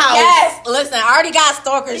outside your house. Yes, listen, I already got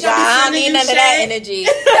stalkers, y'all. I don't need none of that energy.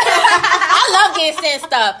 I love getting sent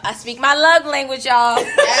stuff. I speak my love language, y'all.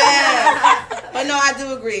 Yeah. But no, I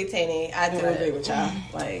do agree, Tani. I do agree with y'all.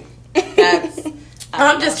 Like, that's...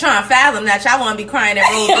 I'm just trying to fathom that y'all want to be crying at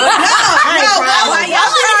Rolls Royce.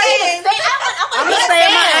 I'm gonna stay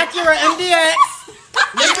in my Acura MDX,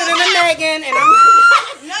 listen to the Megan, and I'm.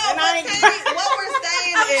 No, what we're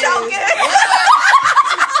saying is.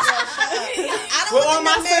 I don't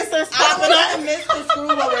want to misconstrue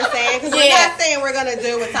what we're saying because we're not saying we're gonna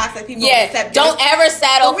do what toxic people accept. Don't ever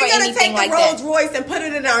settle for anything like that. We're gonna take the Rolls Royce and put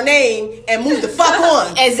it in our name and move the fuck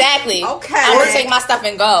on. Exactly. Okay. I'm gonna take my stuff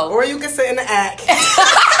and go. Or you can sit in the act.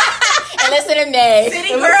 And listen to me.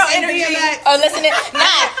 City girl energy. Oh, listen to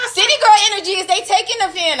City girl energy is they taking the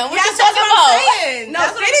Phantom. What you talking about? No,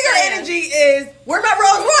 City girl energy is where my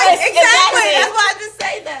Rolls Royce. Exactly. That's why I just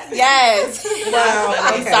say that. Yes. Wow.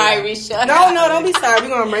 I'm sorry, Risha. No, don't be sorry. We're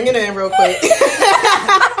gonna bring it in real quick.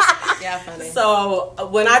 Yeah, funny. So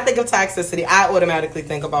when I think of toxicity, I automatically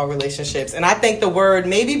think about relationships, and I think the word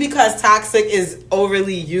maybe because toxic is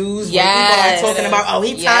overly used when people are talking about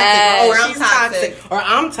he's toxic or she's toxic or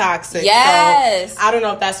I'm toxic. Yes. So I don't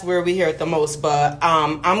know if that's where we hear it the most, but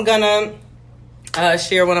I'm gonna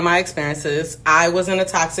share one of my experiences. I was in a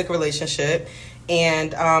toxic relationship.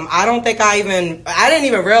 And I don't think I didn't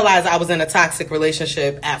even realize I was in a toxic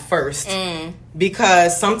relationship at first.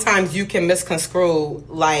 Because sometimes you can misconstrue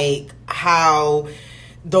like how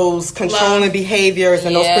those controlling behaviors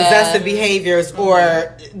and those possessive behaviors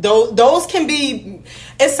or those can be,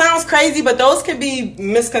 it sounds crazy, but those can be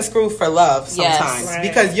misconstrued for love sometimes. Yes, right.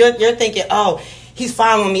 Because you're thinking, he's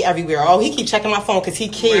following me everywhere. Oh, he keep checking my phone because he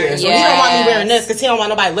cares. Right. Or he don't want me wearing this because he don't want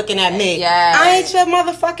nobody looking at me. Yes. I ain't your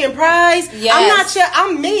motherfucking prize. Yes. I'm not your,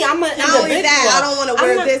 I'm me. I'm an individual. Not only that, I don't want to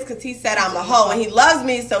wear this because he said I'm a hoe and he loves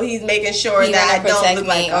me, so he's making sure that I don't look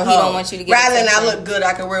like a hoe. He don't want you to get rather attention. than I look good,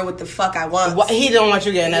 I can wear what the fuck I want. He don't want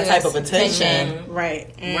you getting that type of attention.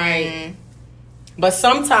 Right. Right. But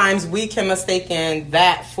sometimes we can mistaken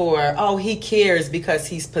that for, he cares because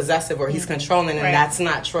he's possessive or he's controlling, and that's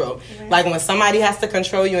not true. Right. Like when somebody has to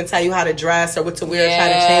control you and tell you how to dress or what to wear, try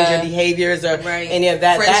to change your behaviors or any of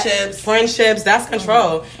that. Friendships, that's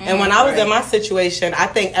control. And when I was in my situation, I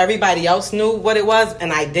think everybody else knew what it was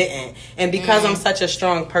and I didn't. And because I'm such a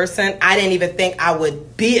strong person, I didn't even think I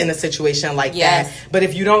would be in a situation like that. But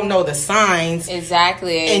if you don't know the signs.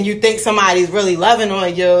 Exactly. And you think somebody's really loving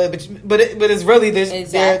on you, but it's really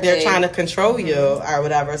they're trying to control you or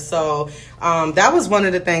whatever. So that was one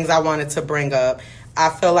of the things I wanted to bring up. I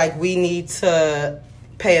feel like we need to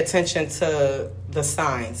pay attention to the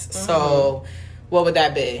signs. So what would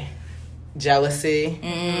that be? Jealousy,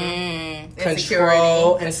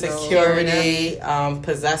 control, insecurity,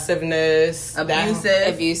 possessiveness,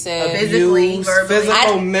 abusive, physically, verbally,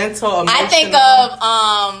 physical, mental, emotional. I think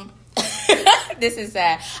of this is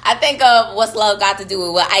sad. I think of What's Love Got to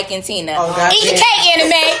Do with Ike and Tina. Eat your cake, anime.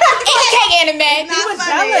 Eat your cake, anime. He was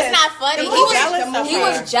jealous. It's not funny. He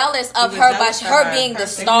was jealous of her by her being the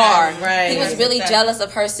star. Right. He was really jealous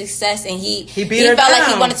of her success, and he felt like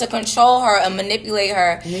he wanted to control her and manipulate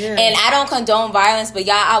her. Yeah. And I don't condone violence, but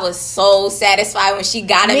y'all, I was so satisfied when she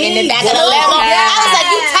got him in the back of the limo. I was like,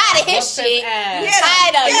 you tired of his shit. You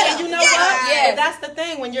tired of it. You know what? Yeah. That's the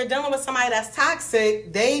thing. When you're dealing with somebody that's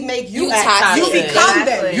toxic, they make you act toxic. You become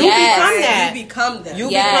them. You become that. become them. You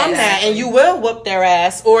become that, and you will whoop their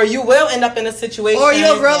ass, or you will end up in a situation, or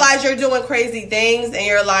you'll realize you're doing crazy things, and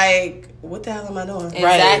you're like, what the hell am I doing?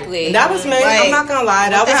 Exactly. And that was me. I'm not gonna lie.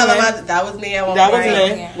 That was me at one point. That was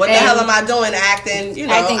me. What the hell am I doing? Acting crazy.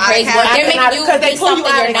 They're making you because they pull you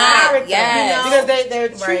out of character. Yes. Because they're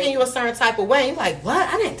treating you a certain type of way. You're like, what?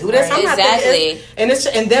 I didn't do this. I'm not doing this.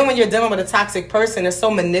 And then when you're dealing with a toxic person, it's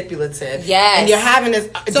so manipulative. Yes. And you're having this.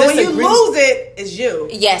 So when you lose it, it's you.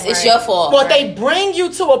 Yes, it's your fault. Well, they bring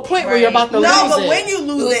you to a point where you're about to lose it. No, but when you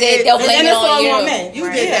lose it, they'll blame it on you.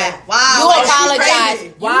 You did that. Wow. You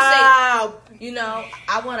apologize. Wow. You know,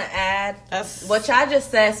 I want to add, what y'all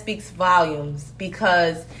just said speaks volumes,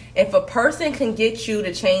 because if a person can get you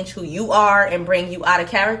to change who you are and bring you out of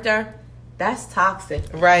character, that's toxic.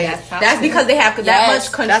 Right. That's because they have that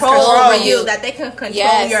much control over you, that they can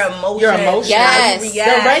control your emotions. Your emotions. Yes.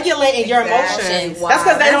 They're regulating your emotions. Wow. That's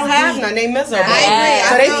because they don't have none. They miserable. I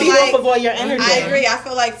agree. So they feed off of all your energy. I agree. I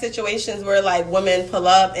feel like situations where like women pull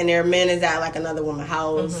up and their men is at like another woman's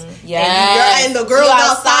house. And the girl's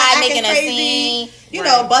outside making a scene. You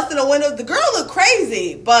know, busting the window. The girl look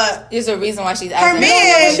crazy, but there's a reason why she's her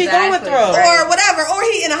man. She going through, or whatever, or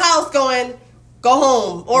he in the house going, go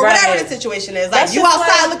home, or whatever the situation is. Like, you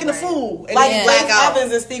outside looking the fool, and like you black out.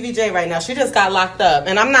 Evans and Stevie J right now. She just got locked up,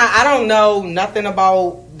 and I don't know nothing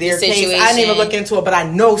about their case. I didn't even look into it, but I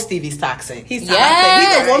know Stevie's toxic. He's toxic.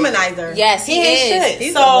 He's a womanizer. Yes, he is. Shit.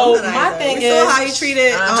 He's so a womanizer. my thing we is, saw how he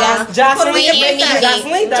treated Jocelyn wasn't with it.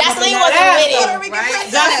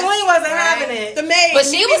 Jocelyn wasn't having it. The maid, but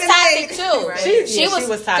she was toxic too. She was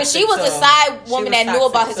toxic. Because she was the side woman that knew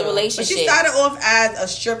about his relationship. But she started off as a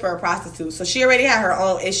stripper, a prostitute, so she already had her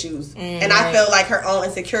own issues, and I feel like her own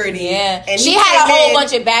insecurity. Yeah, and she had a whole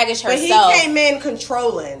bunch of baggage herself. But he came in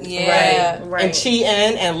controlling. Yeah, right. And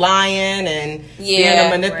cheating and lying and being a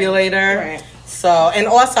manipulator. Right. So, and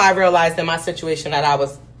also I realized in my situation that I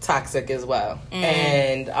was toxic as well,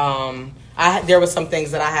 and there was some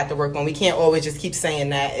things that I had to work on. We can't always just keep saying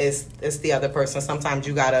that it's the other person. Sometimes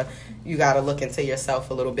you gotta look into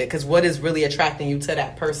yourself a little bit, because what is really attracting you to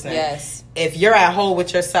that person? Yes. If you're at home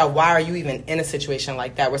with yourself, why are you even in a situation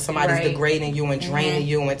like that where somebody's degrading you and draining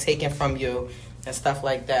you and taking from you and stuff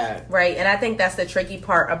like that? Right. And I think that's the tricky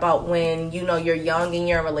part about when you're young and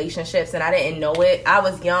you're in relationships, and I didn't know it. I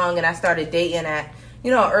was young and I started dating at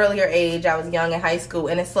an earlier age. I was young in high school,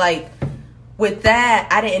 and it's like, with that,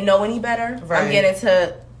 I didn't know any better. Right. I'm getting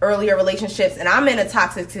into earlier relationships, and I'm in a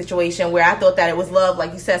toxic situation where I thought that it was love,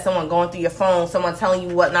 like you said, someone going through your phone, someone telling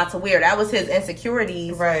you what not to wear. That was his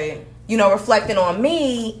insecurities, right? Reflecting on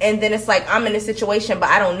me, and then it's like I'm in a situation, but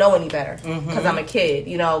I don't know any better because I'm a kid.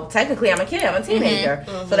 Technically I'm a kid, I'm a teenager,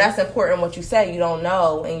 so that's important. What you said, you don't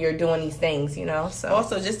know, and you're doing these things. So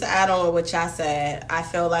also, just to add on with what y'all said, I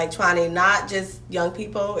feel like trying not just young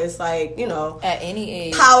people, it's like at any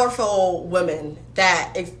age, powerful women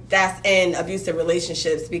that's in abusive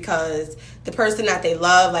relationships, because the person that they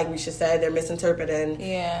love, like Risha said, they're misinterpreting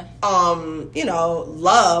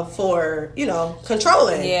love for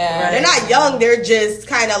controlling. They're not young, they're just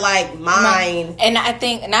kind of like mine. And I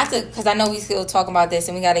think, because I know we still talking about this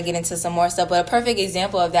and we got to get into some more stuff, but a perfect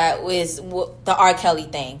example of that was the R. Kelly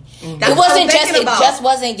thing. It just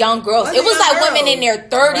wasn't young girls. It was like women in their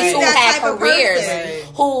 30s who had careers,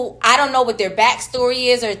 who I don't know what their backstory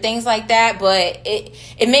is or things like that, but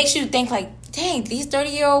it makes you think like, dang, these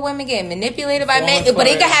 30-year-old women get manipulated by men, but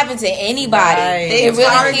it can happen to anybody. Right. They really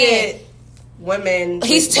target women.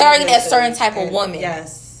 He's targeting a certain type of woman.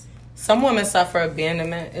 Yes. Some women suffer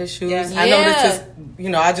abandonment issues. Yes. I know this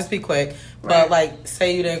is, I'll just be quick, but like,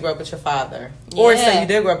 say you didn't grow up with your father, or say you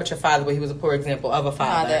did grow up with your father, but he was a poor example of a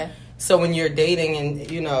father. So when you're dating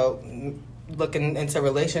and looking into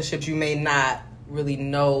relationships, you may not really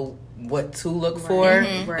know what to look for,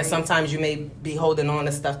 and sometimes you may be holding on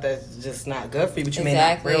to stuff that's just not good for you, but you may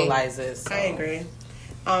not realize it. So. I agree.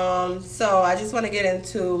 So I just want to get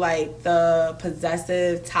into like the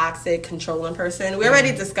possessive, toxic, controlling person. We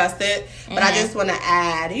already discussed it, but I just want to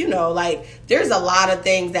add, there's a lot of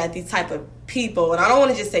things that these type of people, and I don't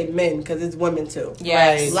want to just say men because it's women too.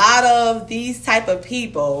 Yes. A lot of these type of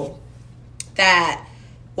people that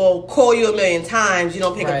will call you a million times. You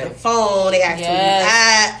don't pick up the phone. They ask who you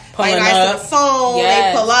at. Like, answer the phone.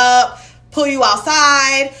 They pull up, pull you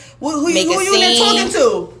outside. Who you been talking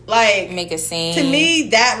to? Like, make a scene. To me,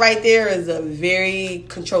 that right there is a very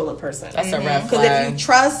controlling person. That's a red flag. Because if you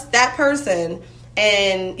trust that person,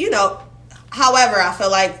 and however, I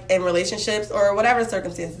feel like in relationships or whatever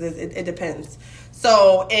circumstances, it depends.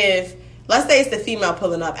 So if, let's say it's the female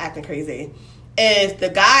pulling up acting crazy. If the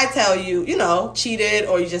guy tell you, cheated,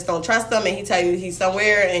 or you just don't trust him, and he tell you he's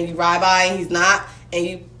somewhere and you ride by and he's not, and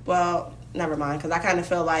you, never mind, because I kind of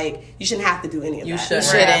feel like you shouldn't have to do any of You that.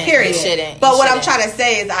 shouldn't. Period. You shouldn't. But You what shouldn't. I'm trying to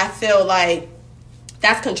say is I feel like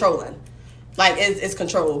that's controlling. Like, it's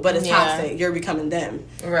control, but it's toxic. You're becoming them.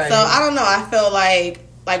 Right. So, I don't know. I feel like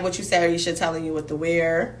what you said, Aisha telling you what to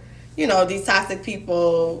wear. You know, these toxic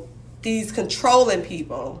people, these controlling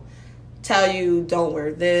people tell you don't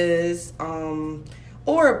wear this.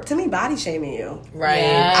 Or, to me, body shaming you. Right.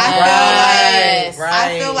 Yes.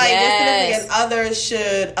 I feel like Yes. your significant other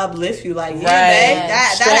should uplift you. Like, Right. babe,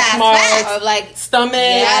 that Stretch ass marks. fat. Or like Stomach.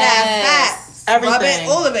 That ass fat. Everything. Rub it,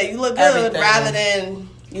 all of it. You look good. Everything. Rather than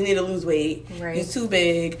you need to lose weight. Right. You're too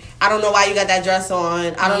big. I don't know why you got that dress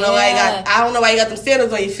on. I don't know why you got them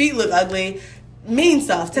sandals on. Your feet look ugly. Mean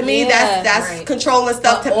stuff. To me, that's right. controlling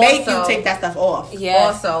stuff But to make you also- take that stuff off.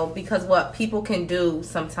 Yes. Also, because what people can do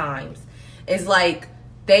sometimes is like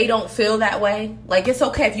they don't feel that way. Like, it's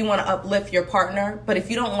okay if you want to uplift your partner, but if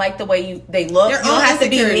you don't like the way they look, Your you don't own have to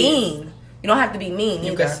be insecurities. mean. You don't have to be mean.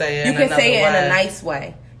 You either. can say it You in can say it another in a way. nice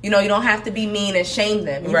way. You know, you don't have to be mean and shame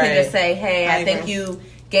them. You Right. can just say, "Hey, I think agree. you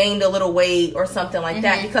gained a little weight or something like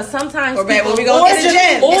that." Because sometimes Or, babe, people, when we go to the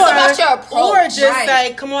gym. It's about your approach. Or just Right.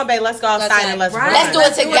 say, come on, babe, let's go outside and let's Right. run. Let's do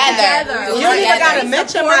it together. together. You don't even got to Be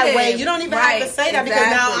mention my supportive. weight. You don't even have to Right. say that because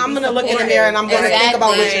now Exactly. I'm Be going to look in the supportive. mirror and I'm going to think about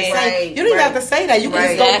what you're Exactly. saying. Right. You don't even have to say that. You can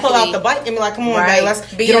Right. just go pull out Exactly. the bike and be like, come on, babe, Right. let's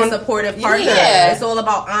Be get a on. supportive partner. Yeah. It's all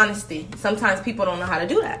about honesty. Sometimes people don't know how to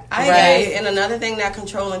do that. I Right. agree. And another thing that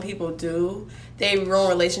controlling people do, they ruin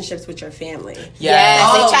relationships with your family. Yes.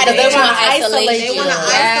 Oh, They try to they get you in wanna isolate They you. want to Yes.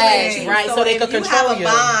 isolate you, Right, so they if could you control have a you.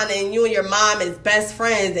 bond and you and your mom is best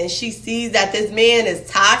friends, and she sees that this man is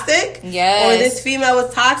toxic, Yes. or this female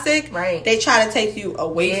is toxic, Right. they try to take you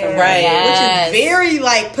away from her, Right. Yes. which is very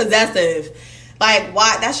like possessive. Like,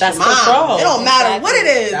 why? That's your mom. control. It don't matter what it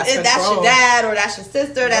is. That's If that's your control. dad or that's your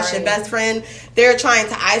sister, that's your Right. best friend. They're trying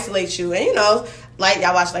to isolate you, and you know, like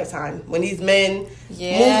y'all watch Lifetime when these men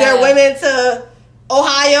Yeah. move their women to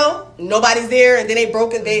Ohio, nobody's there, and then they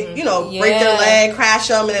break their Yeah. leg, crash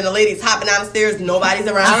them, and then the lady's hopping down the stairs, nobody's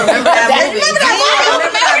around. remember that movie. Remember that movie?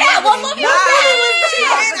 Remember that? What movie was that? She I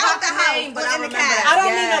ran forgot out the the house, name, but put I in the remember cab. I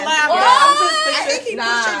don't mean to laugh, but I'm just I think he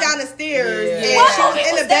pushed her down the stairs. Yeah. Yeah, What she was movie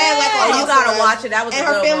in the was bed like that? on You gotta watch it. That was and a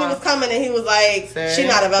her real family one. was coming, and he was like, Serious? "She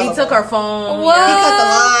not available." He took her phone. What? He cut the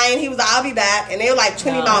line. He was like, "I'll be back," and they were like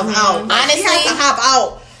 20 miles out. Honestly, she had to hop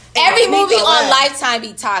out. and Every sneak movie on away. Lifetime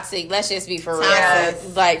be toxic. Let's just be for real.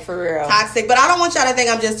 Toxic. Like, for real. Toxic, but I don't want y'all to think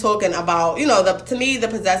I'm just talking about, to me, the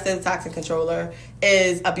possessive, toxic controller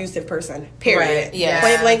is abusive person, period. Right, yes.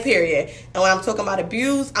 Point blank, period. And when I'm talking about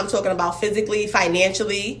abuse, I'm talking about physically,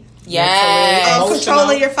 financially, Yes.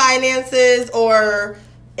 controlling your finances, or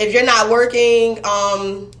if you're not working,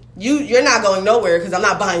 you're not going nowhere because I'm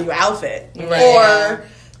not buying you an outfit. Right. Or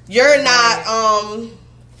you're not,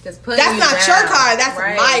 Just put that's you not down. your car, that's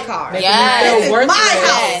Right. my car. Yes. This is Worthless. my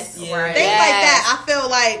house. Yes. Right. Things like that, I feel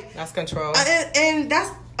like That's control. and that's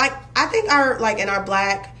like, I think in our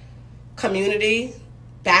black community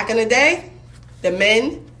back in the day, the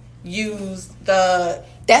men use the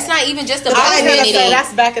That's not even just the I black ain't gonna community. say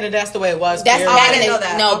That's back in the day. That's the way it was. That's period. I back didn't in know the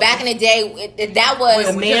that. no. Okay. Back in the day, that was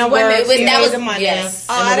The man women. works, he That made was the money, yes.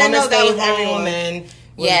 Oh, and I the didn't woman know that stayed was every on. woman.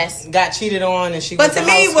 Yes. Got cheated on, and she. But was to a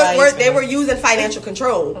me, housewife, they and- were using financial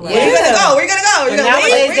control. Where Yeah. you gonna go? Where you gonna go? You But gonna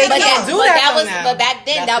nowadays, leave? Where they you gonna can't go? do But that that from was, now. but back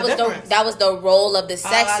then That's that the was the role of the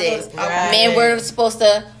sexes. Right. Men were supposed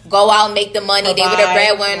to go out and make the money. They were the Provide,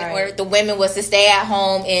 breadwinner. right. Where the women was to stay at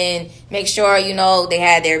home and make sure they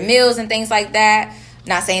had their meals and things like that.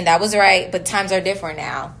 Not saying that was right, but times are different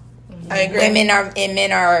now. I agree. Women are and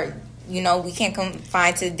men are. We can't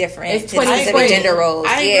confine to different It's to specific 2020. gender roles.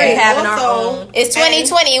 I agree. Yeah. Having our Also, own. It's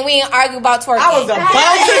 2020 and we ain't argue about twerking. I was about to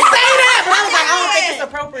say that, but I was like, I don't think it's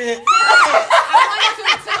appropriate. I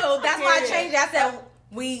wanted to too. That's why I changed it. I said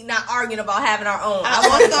we not arguing about having our own.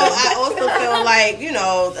 I also feel like,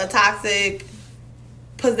 a toxic,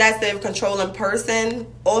 possessive, controlling person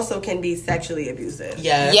also can be sexually abusive.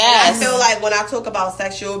 Yes. Yes. I feel like when I talk about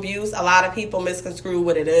sexual abuse, a lot of people misconstrue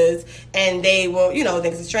what it is, and they will,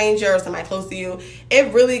 think it's a stranger or somebody close to you.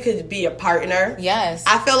 It really could be a partner. Yes.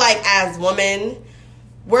 I feel like as women,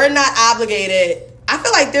 we're not obligated. I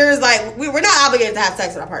feel like we're not obligated to have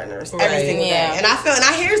sex with our partners every Right. single Yeah. day. And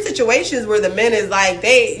I hear situations where the men is like,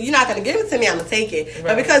 you're not going to give it to me, I'm going to take it. But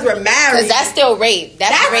Right. because we're married. Because that's still rape.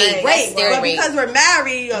 That's rape. That's still But rape. because we're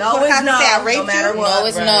married, you're No, gonna it's call the cops and say I raped no matter you. what. No,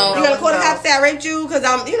 it's Right. no. You're gonna call the cops and say I raped you because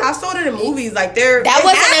I saw it in the movies. Like That it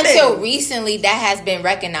wasn't happened. until recently that has been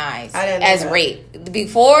recognized I didn't know as that. rape.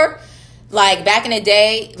 Before, like back in the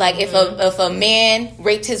day, like if a man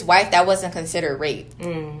raped his wife, that wasn't considered rape.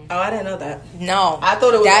 Oh, I didn't know that. No. I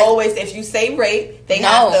thought it was always, if you say rape, they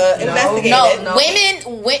have to investigate it. No,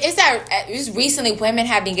 it's recently women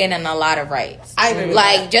have been getting a lot of rights. I agree with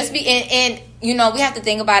like, that. just be, and you know, we have to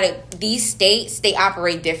think about it. These states, they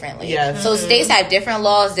operate differently. Yes. So states have different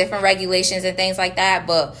laws, different regulations and things like that,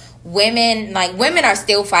 but women are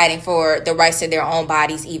still fighting for the rights to their own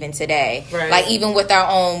bodies even today. Right. Like, even with our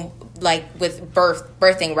own, like, with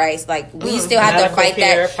birthing rights, like, we still have to fight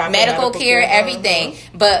that medical care, everything.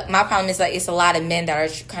 But my problem is, like, it's a lot of men that are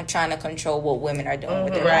trying to control what women are doing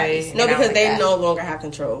with their bodies. No, because they no longer have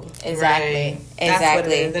control. Exactly. That's what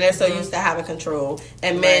it is. And they're so used to having control.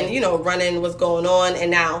 And men, you know, running what's going on, and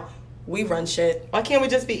now we run shit. Why can't we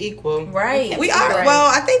just be equal? Right. We are. Right. Well,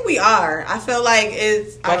 I think we are. I feel like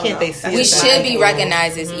it's... Why can't they see We it should be equal?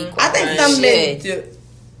 recognized as equal. I think some men do.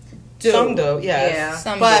 Some do, yes. Yeah.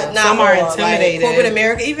 Some But do. not Some more. are intimidated. Like, corporate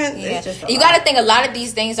America, even... Yeah. It's just You got to think a lot of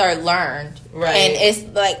these things are learned. Right. And it's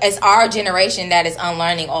like, it's our generation that is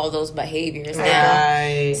unlearning all those behaviors now.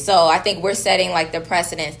 Right. So I think we're setting like the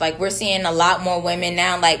precedence. Like, we're seeing a lot more women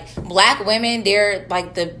now. Like, black women, they're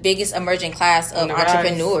like the biggest emerging class of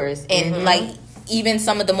entrepreneurs. And like, even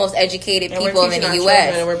some of the most educated and people in the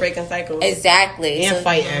U.S. And we're breaking cycles. Exactly. And So,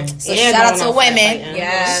 fighting. so And shout out going to outside women. fighting.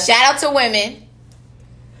 Yes. Shout out to women.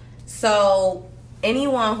 So,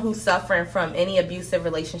 anyone who's suffering from any abusive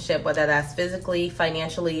relationship, whether that's physically,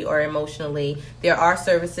 financially, or emotionally, there are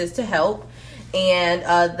services to help. And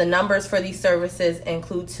the numbers for these services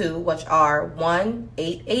include two, which are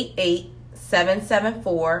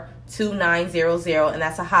 1-888-774-2900, and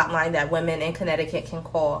that's a hotline that women in Connecticut can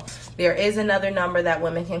call. There is another number that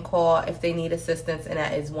women can call if they need assistance, and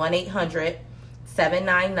that is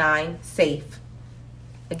 1-800-799-SAFE.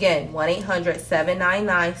 Again,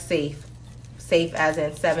 1-800-799-SAFE. Safe as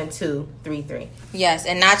in 7233. Yes,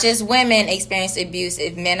 and not just women experience abuse.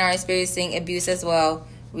 If men are experiencing abuse as well,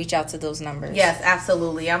 reach out to those numbers. Yes,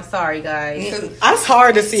 absolutely. I'm sorry, guys. It's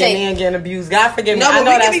hard to see a man getting abused. God forgive me. No, I but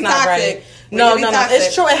know we can that's be not toxic. right. We No. can be toxic.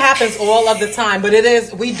 It's true. It happens all of the time, but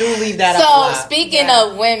we do leave that out a So, lot. speaking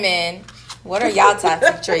of women, what are y'all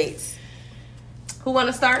toxic traits? Who want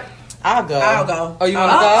to start? I'll go. Oh, you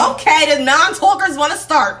want to go? Okay, the non-talkers want to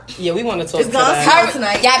start. Yeah, we want to talk It's gonna today. start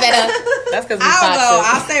tonight. Y'all better. That's because I'll go.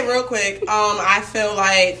 I'll say real quick. I feel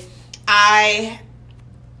like I,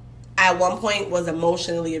 at one point, was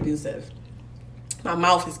emotionally abusive. My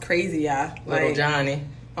mouth is crazy, y'all. Little Johnny.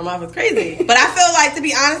 My mouth is crazy. But I feel like, to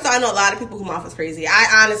be honest, I know a lot of people whose mouth is crazy.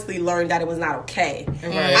 I honestly learned that it was not okay.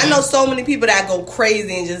 Right. I know so many people that go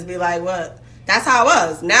crazy and just be like, what? That's how I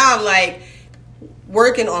was. Now I'm like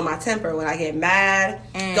working on my temper. When I get mad,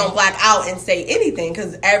 don't black out and say anything,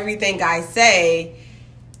 because everything I say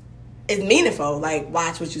is meaningful. Like,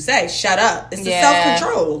 watch what you say. Shut up. It's the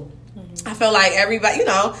self-control. I feel like everybody, you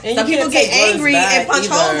know, And some you people can't get take words angry back and punch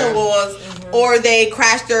either. holes in walls, or they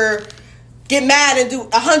get mad and do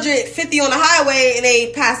 150 on the highway and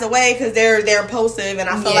they pass away because they're impulsive. And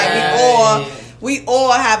I feel like we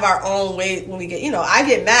all have our own way when we get, you know, I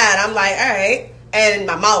get mad. I'm like, all right. And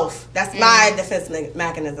my mouth, that's my defense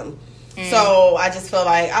mechanism. So I just feel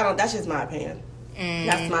like, that's just my opinion.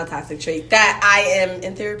 That's my toxic trait that I am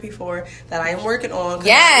in therapy for, that I am working on.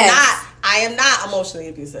 Yes. I am not emotionally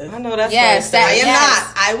abusive. I know that's Yes, right. I am Yes.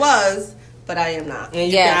 not. I was, but I am not.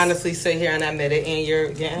 And you Yes. can honestly sit here and admit it, and you're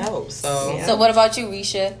getting help. So So what about you,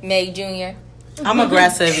 Risha May Jr.? I'm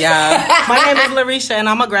aggressive, y'all. My name is Larisha, and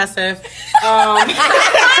I'm aggressive.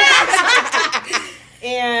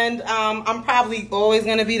 And I'm probably always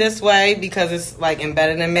gonna be this way because it's like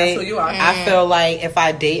embedded in me. That's who you are. I feel like if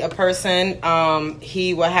I date a person,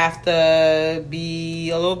 he will have to be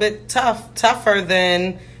a little bit tougher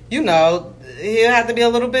than, you know. He'll have to be a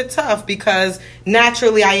little bit tough because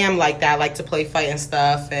naturally I am like that. I like to play fight and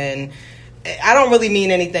stuff, and I don't really mean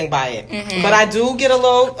anything by it. But I do get a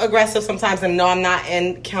little aggressive sometimes, and no, I'm not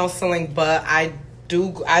in counseling, but I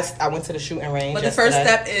went to the shooting range. But the first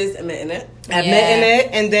step is admitting it. Admitting it,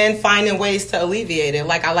 and then finding ways to alleviate it.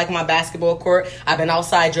 Like, I like my basketball court. I've been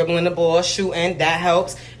outside dribbling the ball, shooting. That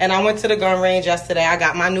helps. And I went to the gun range yesterday. I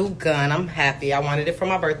got my new gun. I'm happy. I wanted it for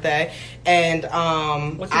my birthday. And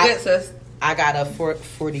What you get, sis? I got a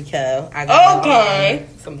 40 cal. I got Okay.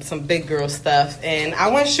 some big girl stuff, and I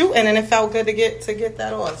went shooting, and it felt good to get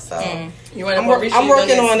that off. So I'm working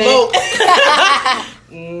on it.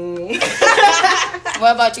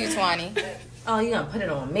 What about you, Twani? Oh, you gonna put it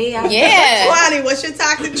on me? Yeah. Twani, what's your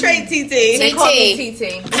toxic trait, TT? They call me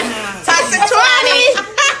TT. Toxic Twani.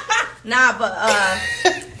 Nah, but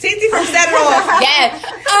TT from Set It Off. Yes.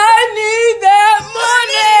 I need that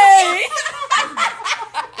money.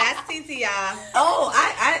 That's TT, y'all. oh,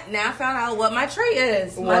 I now found out what my trait is.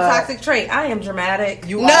 is my toxic trait. I am dramatic.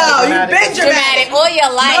 You've been dramatic all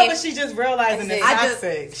your life. No, but she just realizing it's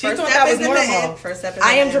toxic. She thought that was normal.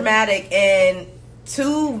 I am dramatic, and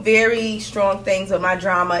two very strong things with my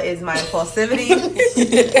drama is my impulsivity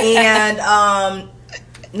and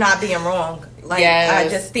not being wrong. Like I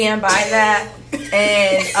just stand by that,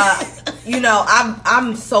 and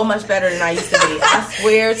I'm so much better than I used to be. I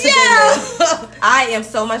swear to goodness, I am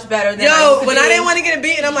so much better than I used to when be. I didn't want to get a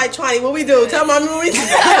beat, and I'm like, Twani, what we do? Tell mommy what we do.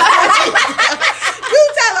 You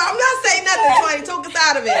tell her. I'm not saying nothing, Twani. Talk us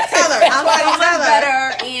out of it. Tell her. I'm so much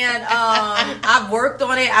better, and I've worked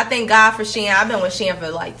on it. I thank God for Shan. I've been with Shan for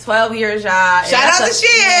like 12 years, y'all. Shout out to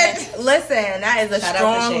Shan. Listen, that is a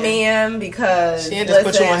strong man because Shan just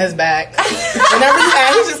put you on his back. Whenever you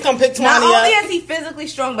ask, he just come pick Twani up. Not only is he physically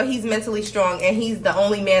strong, but he's mentally strong, and he's the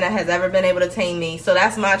only man that has ever been able to tame me. So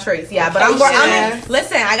that's my traits. Yeah, but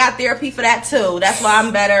listen, I got therapy for that too. That's why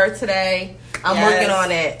I'm better today. I'm working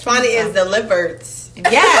on it. Twani is delivered.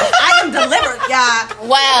 Yes, I am delivered, y'all.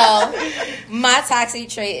 Well, my toxic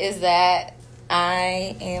trait is that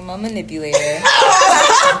I am a manipulator.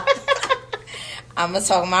 I'm gonna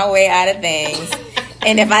talk my way out of things,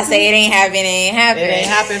 and if I say it ain't happening, it ain't happening. It ain't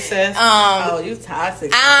happen, sis. You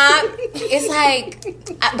toxic. It's like,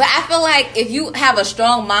 but I feel like if you have a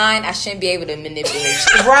strong mind, I shouldn't be able to manipulate you.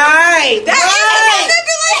 Right. That's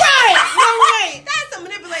manipulation. Right. No way. That's a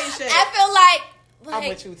manipulation. I feel like I'm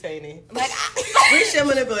with you, Tani. Like we should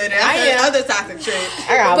manipulate it. I am other toxic traits.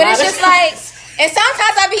 But it's just like, and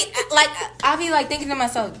sometimes I'll be like thinking to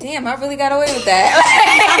myself, damn, I really got away with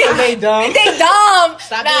that. They dumb. They dumb.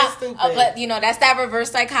 Stop being stupid. But that's that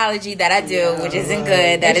reverse psychology that I do, which isn't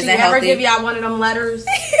good. That isn't healthy. Ever give y'all one of them letters?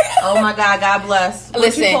 Oh my God bless.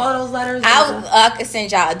 Listen, what you call those letters? I'll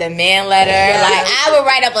send y'all a demand letter. Yeah. Like I would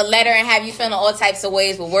write up a letter and have you feeling all types of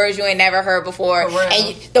ways with words you ain't never heard before,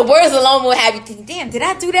 and the words alone will have you think, damn, did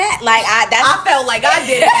I do that? Like I felt like I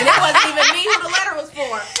did it, and it wasn't even me who the letter was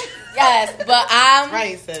for. Yes, but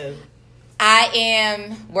right, sis. I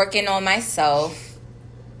am working on myself.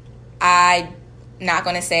 I'm not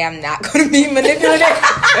going to say I'm not going to be manipulative.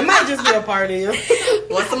 It might just be a part of you.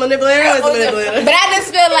 What's a manipulator? What's a manipulator? But I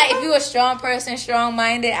just feel like if you're a strong person,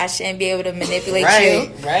 strong-minded, I shouldn't be able to manipulate you.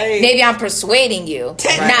 Right. Maybe I'm persuading you, not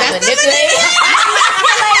manipulating.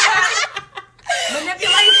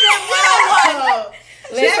 Manipulation 101.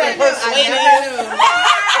 Listen,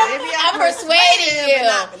 I'm persuading you.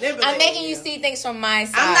 I'm making you see things from my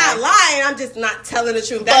side. I'm not lying. I'm just not telling the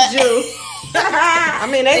truth. That's you. I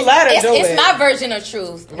mean, they let her do it. It's my version of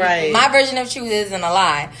truth. Right. My version of truth isn't a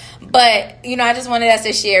lie. But, I just wanted us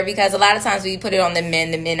to share because a lot of times we put it on the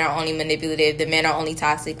men. The men are only manipulative. The men are only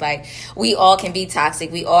toxic. Like, we all can be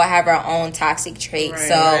toxic. We all have our own toxic traits.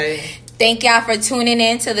 Thank y'all for tuning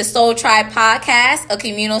in to the Soul Tribe podcast, a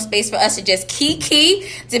communal space for us to just key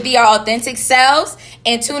to be our authentic selves,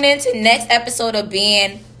 and tune in to next episode of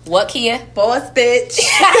being what, Kia? Boss bitch.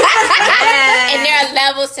 And there are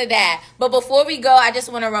levels to that. But before we go, I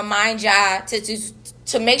just want to remind y'all to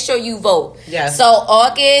make sure you vote. Yes. So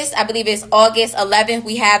I believe it's August 11th,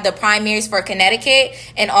 we have the primaries for Connecticut,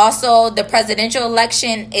 and also the presidential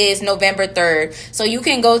election is November 3rd. So you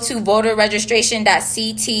can go to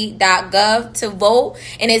voterregistration.ct.gov to vote,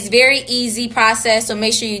 and it's very easy process. So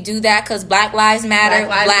make sure you do that because Black Lives Matter,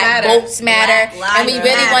 Black votes matter, and we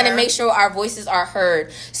really want to make sure our voices are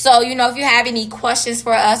heard. So if you have any questions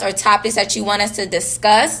for us or topics that you want us to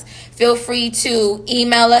discuss, feel free to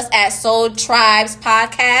email us at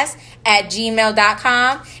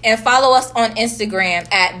soultribespodcast@gmail.com and follow us on Instagram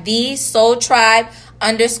at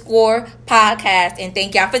 @thesoultribe_podcast. And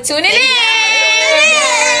thank y'all for tuning in.